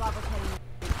 The Bravo's heading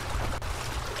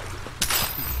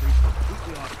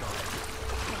Completely off guard.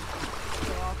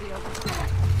 They'll all be over soon.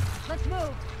 Let's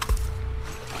move.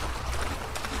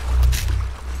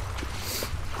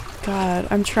 God,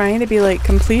 I'm trying to be like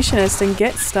completionist and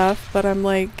get stuff, but I'm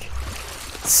like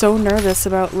so nervous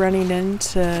about running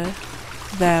into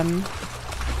them.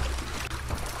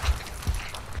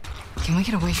 Can we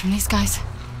get away from these guys?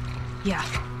 Yeah.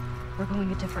 We're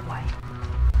going a different way.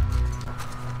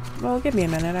 Well, give me a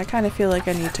minute. I kind of feel like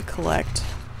I need to collect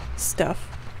stuff.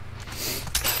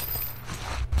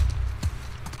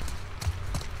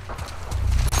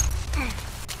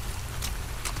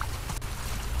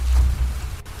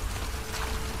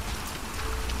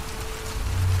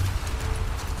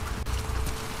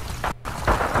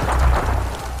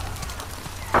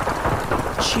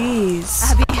 Jeez.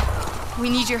 Abby, we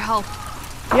need your help.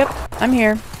 Yep, I'm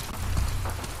here.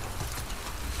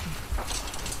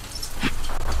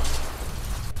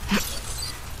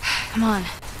 Come on.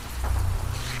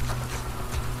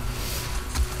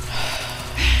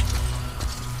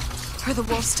 Are the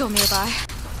wolves still nearby?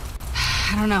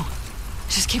 I don't know.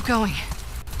 Just keep going.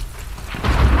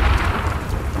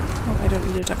 Oh, I don't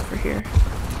need to duck for here.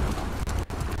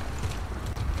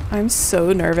 I'm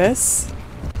so nervous.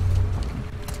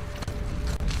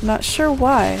 Not sure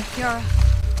why. Yara.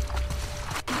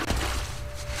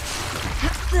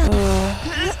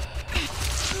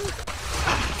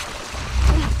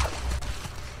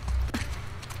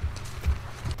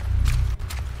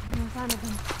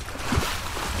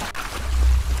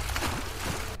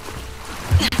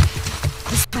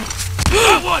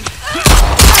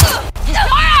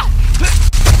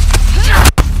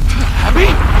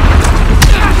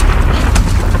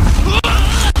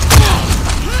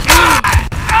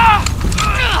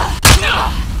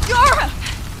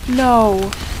 No.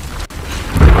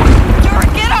 Yara,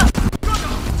 get up!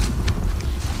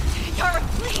 Yara,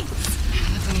 please!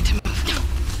 We need to move.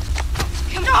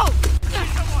 Come on!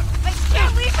 I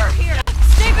can't leave her here!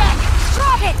 Stay back!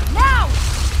 Drop it! Now!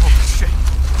 Oh, shit.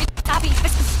 Abby,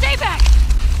 stay back!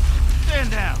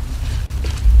 Stand down.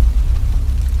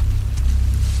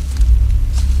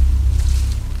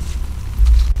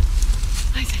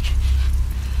 Isaac.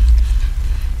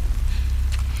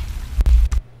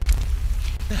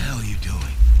 What the hell are you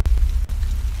doing?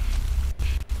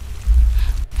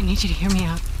 I need you to hear me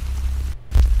out.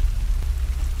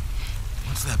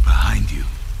 What's that behind you?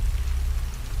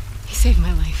 He saved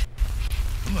my life.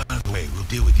 Come out of the way, we'll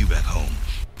deal with you back home.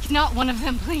 He's not one of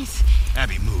them, please.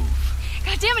 Abby, move.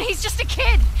 God damn it, he's just a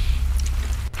kid!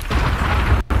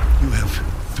 You have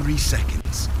 3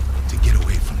 seconds to get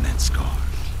away from that scar.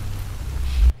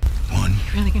 1,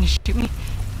 You really gonna shoot me?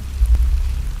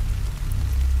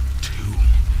 2.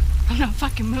 I'm not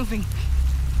fucking moving.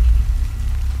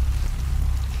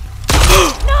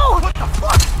 No! What the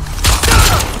fuck?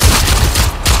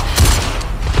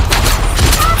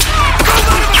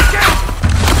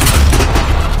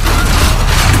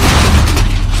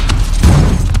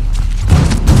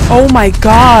 Oh my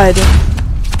God.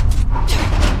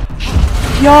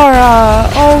 Yara.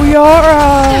 Oh,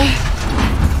 Yara.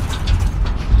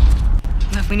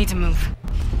 Look, we need to move.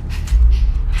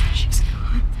 She's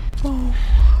gone. Oh.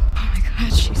 Oh my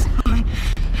God, she's gone.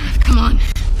 Come on.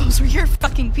 Those were your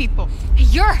fucking people.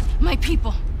 You're my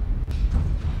people.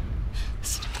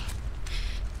 Listen to me.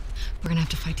 We're gonna have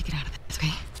to fight to get out of this,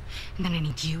 okay? And then I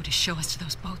need you to show us to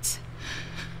those boats.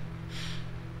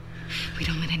 We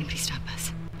don't let anybody stop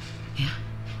us. Yeah?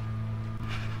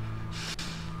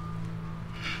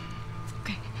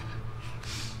 Okay.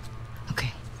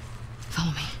 Okay.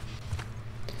 Follow me.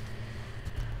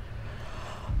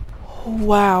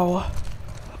 Wow.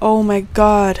 Oh my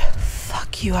God.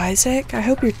 Fuck you, Isaac. I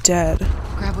hope you're dead.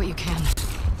 Grab what you can.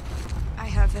 I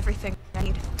have everything I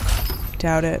need.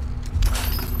 Doubt it.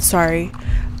 Sorry.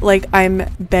 Like, I'm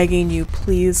begging you,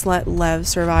 please let Lev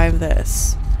survive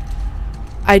this.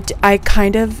 I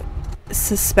kind of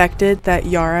suspected that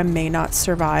Yara may not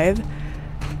survive.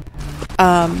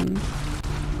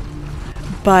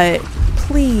 but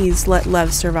please let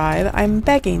Lev survive. I'm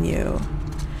begging you.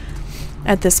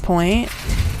 At this point.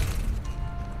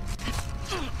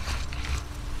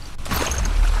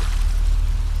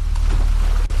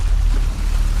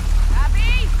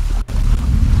 Abby?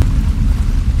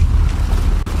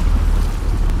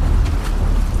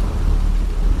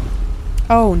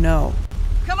 Oh no.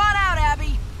 Come on out,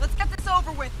 Abby. Let's get this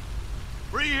over with.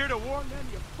 We're here to warn them,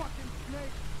 you fucking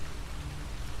snake.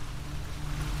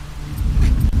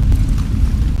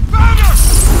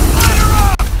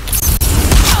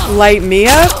 Light me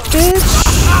up, bitch.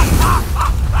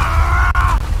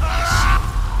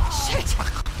 Shit.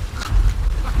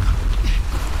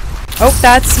 Oh,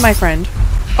 that's my friend.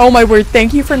 Oh my word,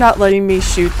 thank you for not letting me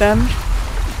shoot them.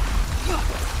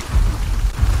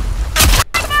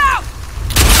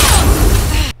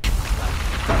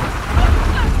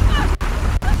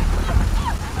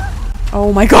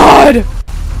 Oh my god!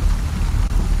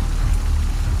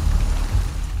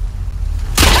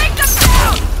 Take them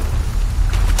down.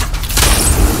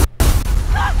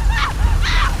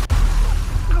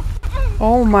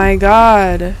 Oh my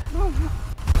god.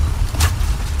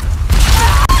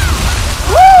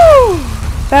 Woo!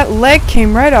 That leg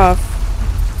came right off.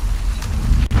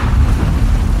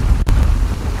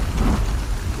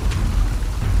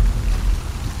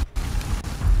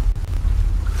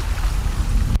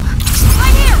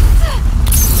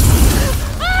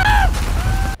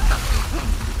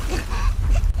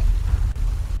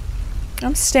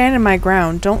 I'm standing my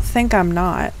ground. Don't think I'm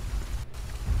not.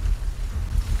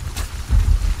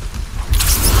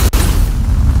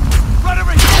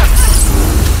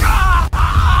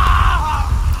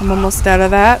 I'm almost out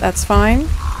of that. That's fine.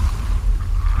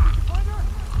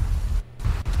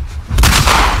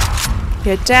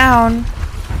 Get down.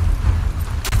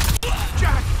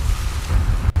 Jack!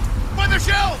 Find the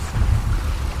shells!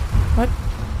 What?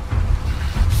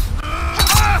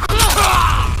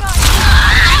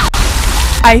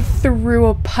 I threw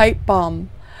a pipe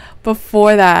bomb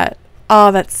before that.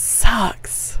 Oh, that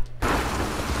sucks.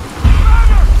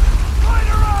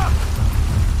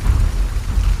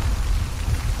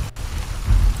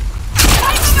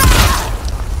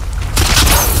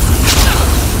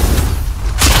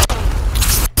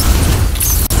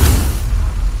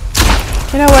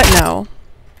 You know what? No.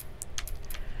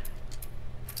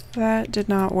 That did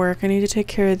not work. I need to take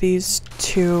care of these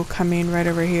two coming right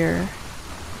over here.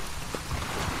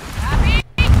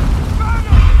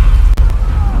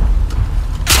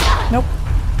 Nope.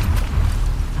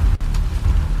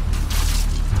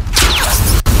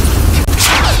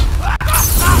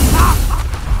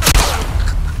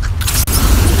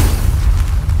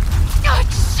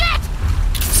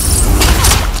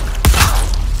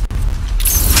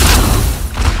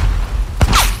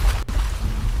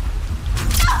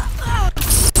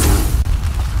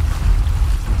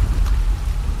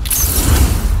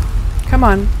 Come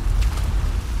on.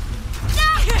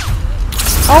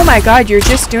 Oh my god, you're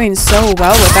just doing so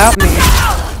well without me.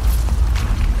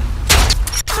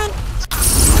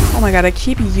 Oh my god, I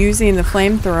keep using the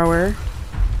flamethrower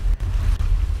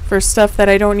for stuff that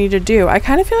I don't need to do. I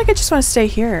kind of feel like I just want to stay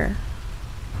here.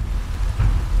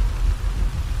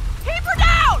 Keep her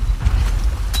down!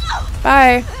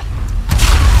 Bye.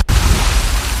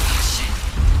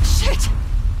 Shit.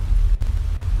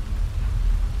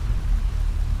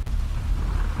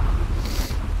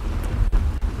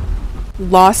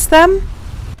 Lost them?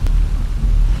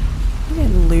 You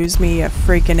didn't lose me, you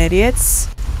freaking idiots.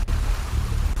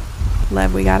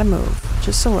 Lev, we gotta move.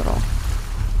 Just a little.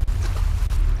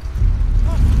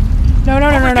 No, no,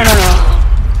 no, no, no, no, no.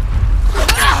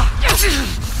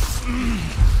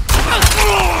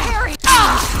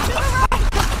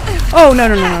 Oh, no,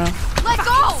 no, no, no, no. Let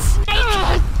go!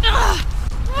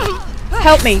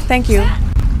 Help me, thank you.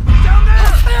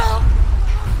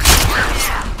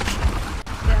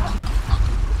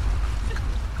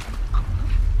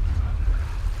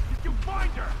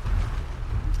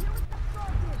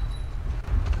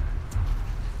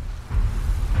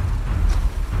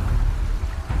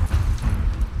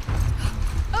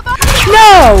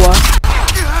 No!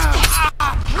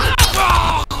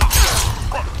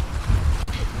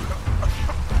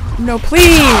 No,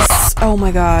 please! Oh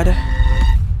my god.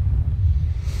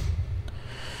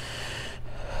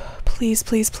 Please,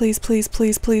 please, please, please,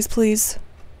 please, please, please.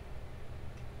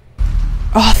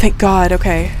 Oh, thank god,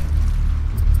 okay.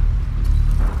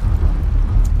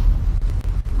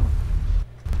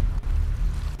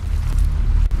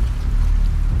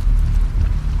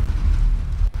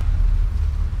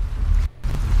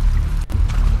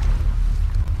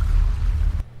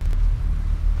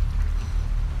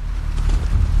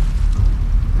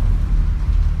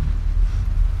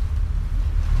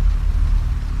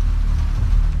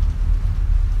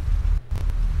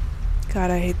 God,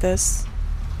 I hate this.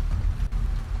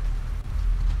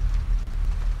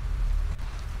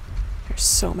 There's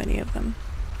so many of them.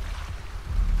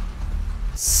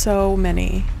 So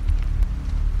many.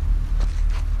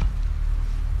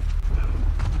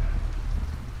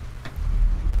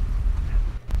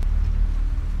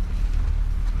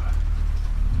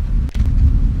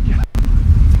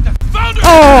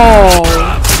 Oh!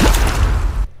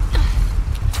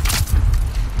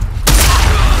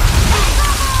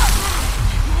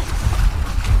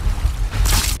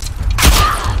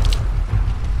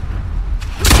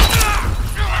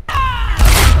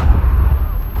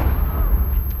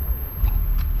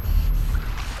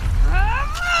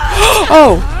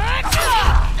 Oh!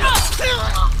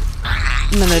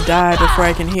 I'm gonna die before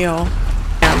I can heal.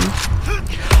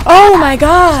 Oh my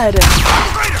god!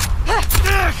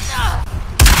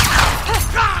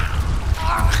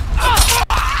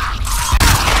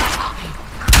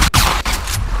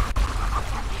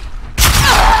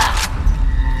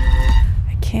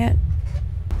 I can't.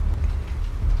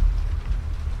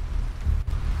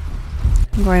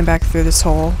 I'm going back through this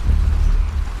hole.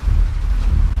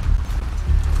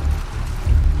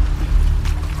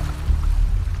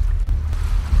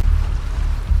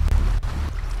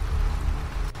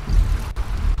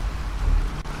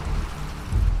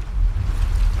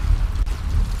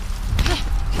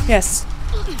 Yes.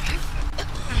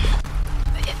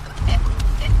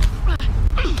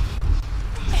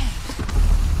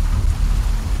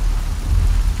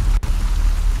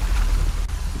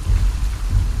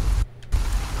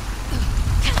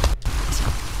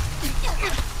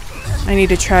 I need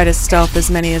to try to stealth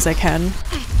as many as I can.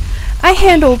 I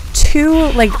handled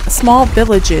 2 like small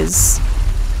villages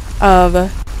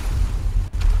of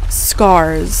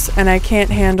scars and I can't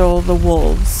handle the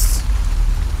wolves.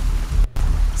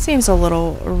 Seems a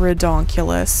little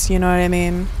redonkulous, you know what I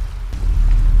mean?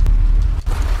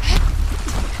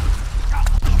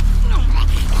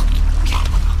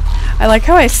 I like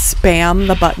how I spam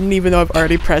the button even though I've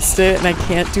already pressed it and I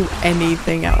can't do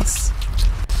anything else.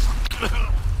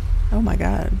 Oh my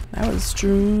god, that was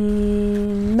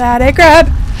dramatic. Grab!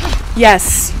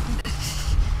 Yes!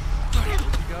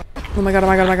 Oh my god, oh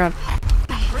my god, oh my god.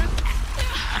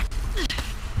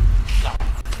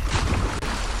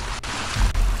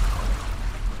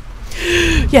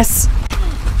 Yes!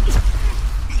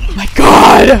 Oh my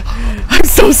god! I'm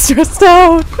so stressed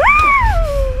out!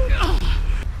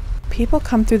 People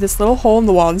come through this little hole in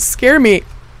the wall and scare me.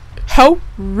 How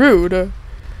rude.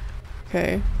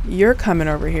 Okay, you're coming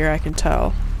over here, I can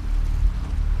tell.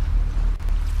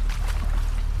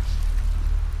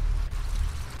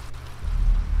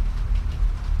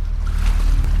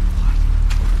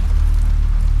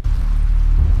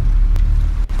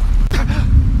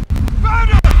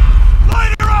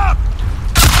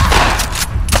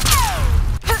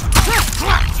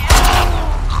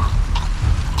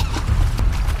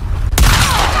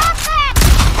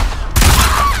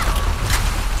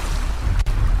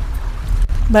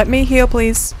 Let me heal,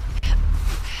 please.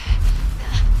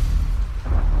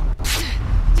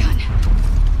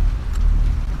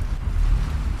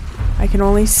 I can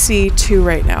only see 2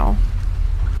 right now.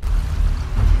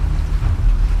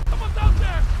 Someone's out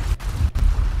there!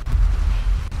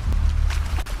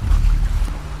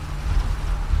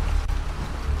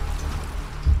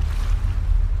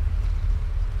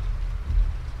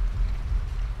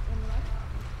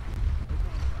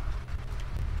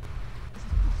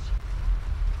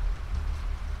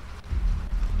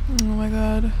 Oh my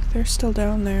god, they're still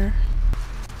down there.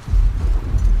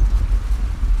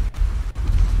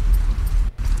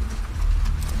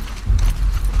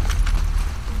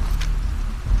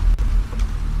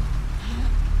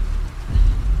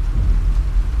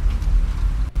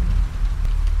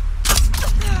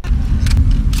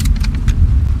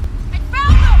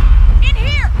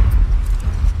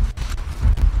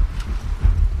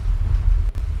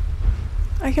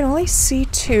 I can only see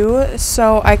 2,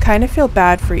 so I kind of feel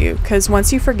bad for you, because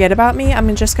once you forget about me,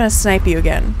 I'm just gonna snipe you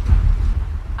again.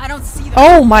 I don't see them.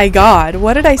 Oh my god,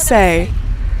 what did I say?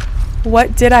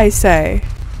 What did I say?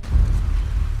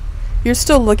 You're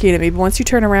still looking at me, but once you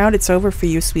turn around, it's over for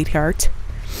you, sweetheart.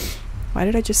 Why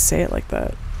did I just say it like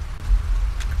that?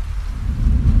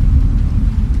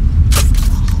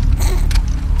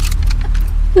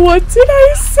 What did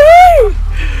I say?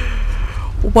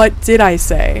 What did I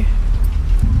say?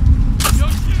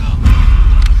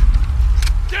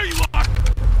 There you are!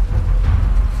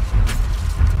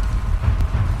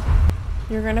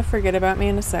 You're gonna forget about me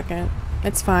in a second.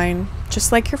 It's fine.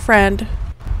 Just like your friend.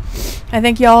 I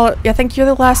think you're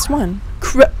the last one.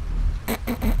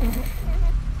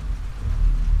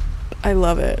 I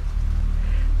love it.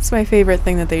 It's my favorite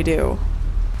thing that they do.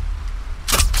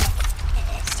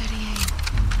 Steady aim.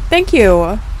 Thank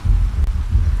you.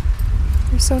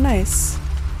 You're so nice.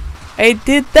 I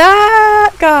did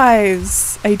that,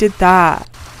 guys. I did that.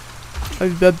 I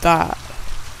did that.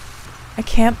 I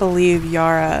can't believe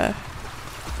Yara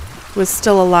was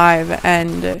still alive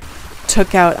and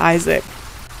took out Isaac.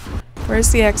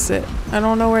 Where's the exit? I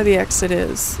don't know where the exit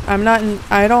is. I'm not in.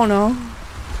 I don't know.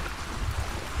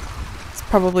 It's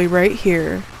probably right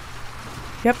here.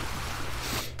 Yep.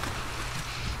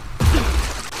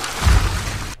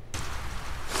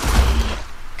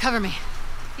 Cover me.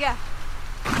 Yeah.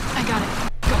 I got it.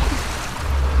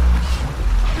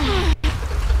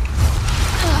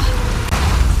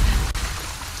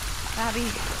 Abby,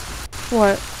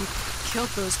 What? Killed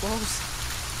those wolves.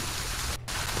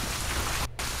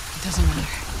 It doesn't matter.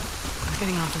 We're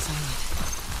getting off this island.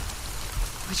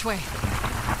 Which way?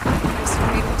 there's a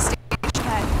radio station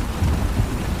ahead.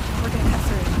 We're gonna cut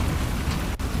through.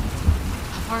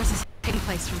 How far is this taking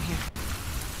place from here?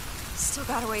 Still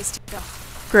got a ways to go.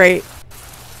 Great.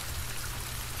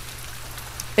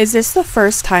 Is this the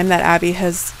first time that Abby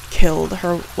has killed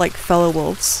her, like, fellow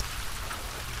wolves?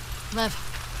 Lev,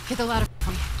 hit the ladder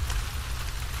for me.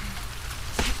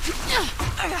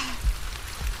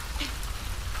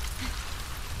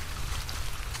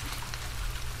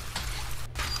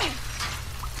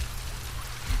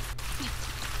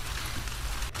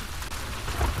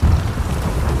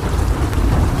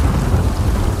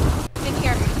 In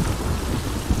here.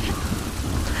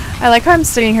 I like how I'm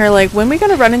sitting here like, when are we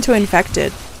gonna run into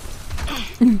infected?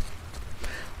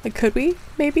 Like, could we?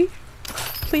 Maybe?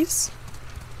 Please?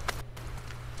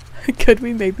 Could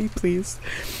we? Maybe? Please?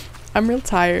 I'm real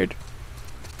tired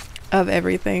of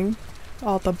everything.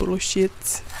 All the bullshit.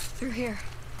 Through here.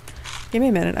 Give me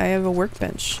a minute. I have a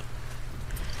workbench.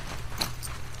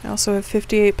 I also have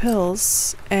 58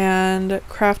 pills and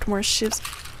craft more shifts.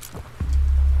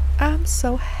 I'm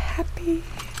so happy.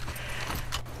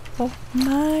 Oh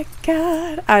my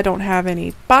god. I don't have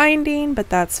any binding, but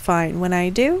that's fine. When I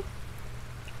do,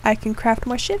 I can craft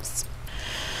more shifts.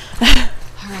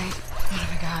 Alright, what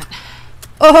have I got?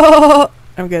 Oh,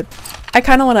 I'm good. I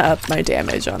kind of want to up my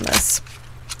damage on this.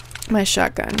 My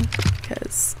shotgun.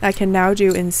 Because I can now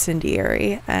do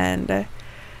incendiary. And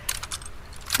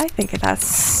I think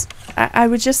that's... I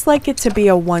would just like it to be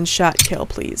a one-shot kill,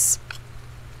 please.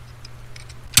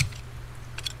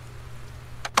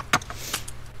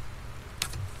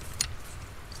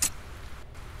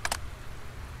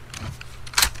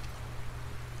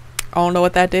 I don't know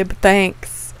what that did, but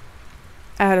thanks.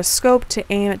 Add a scope to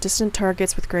aim at distant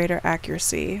targets with greater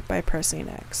accuracy by pressing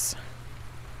X.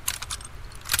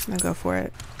 I'll go for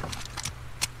it.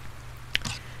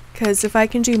 Because if I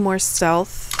can do more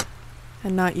stealth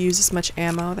and not use as much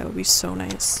ammo, that would be so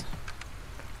nice.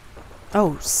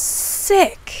 Oh,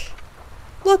 sick!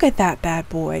 Look at that bad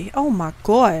boy. Oh my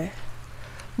god.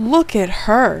 Look at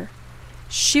her.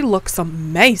 She looks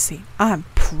amazing. I'm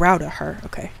proud of her.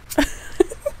 Okay.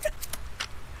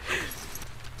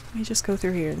 Let me just go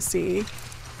through here and see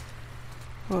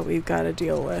what we've got to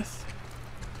deal with.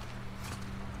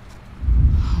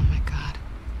 Oh my god.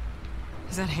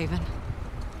 Is that Haven?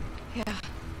 Yeah.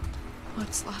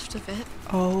 What's left of it?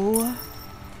 Oh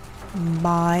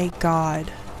my god.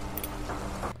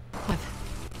 What?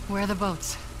 Where are the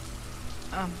boats?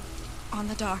 On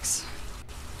the docks.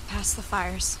 Past the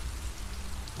fires.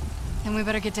 Then we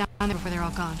better get down there before they're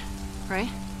all gone, right?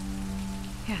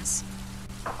 Yes.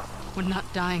 We're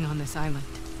not dying on this island.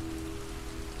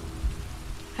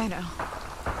 I know.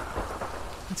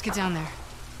 Let's get down there.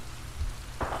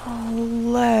 Oh,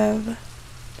 Lev.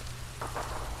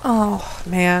 Oh,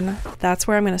 man. That's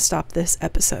where I'm going to stop this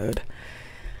episode.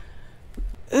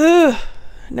 Ugh.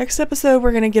 Next episode,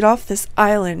 we're going to get off this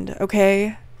island,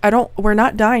 okay? We're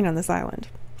not dying on this island.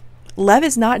 Lev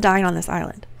is not dying on this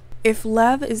island. If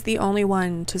Lev is the only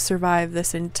one to survive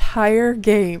this entire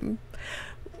game,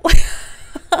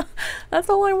 that's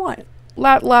all I want.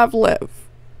 Let Lev live.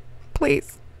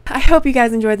 Please. I hope you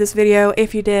guys enjoyed this video.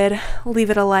 If you did, leave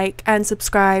it a like and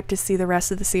subscribe to see the rest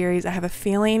of the series. I have a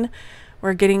feeling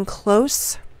we're getting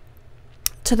close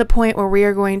to the point where we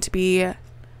are going to be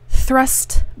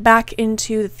thrust back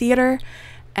into the theater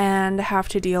and have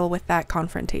to deal with that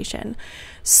confrontation.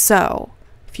 So,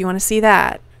 if you want to see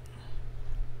that,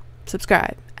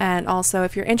 subscribe. And also,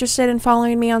 if you're interested in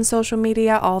following me on social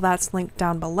media, all that's linked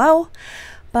down below.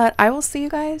 But I will see you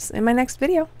guys in my next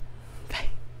video.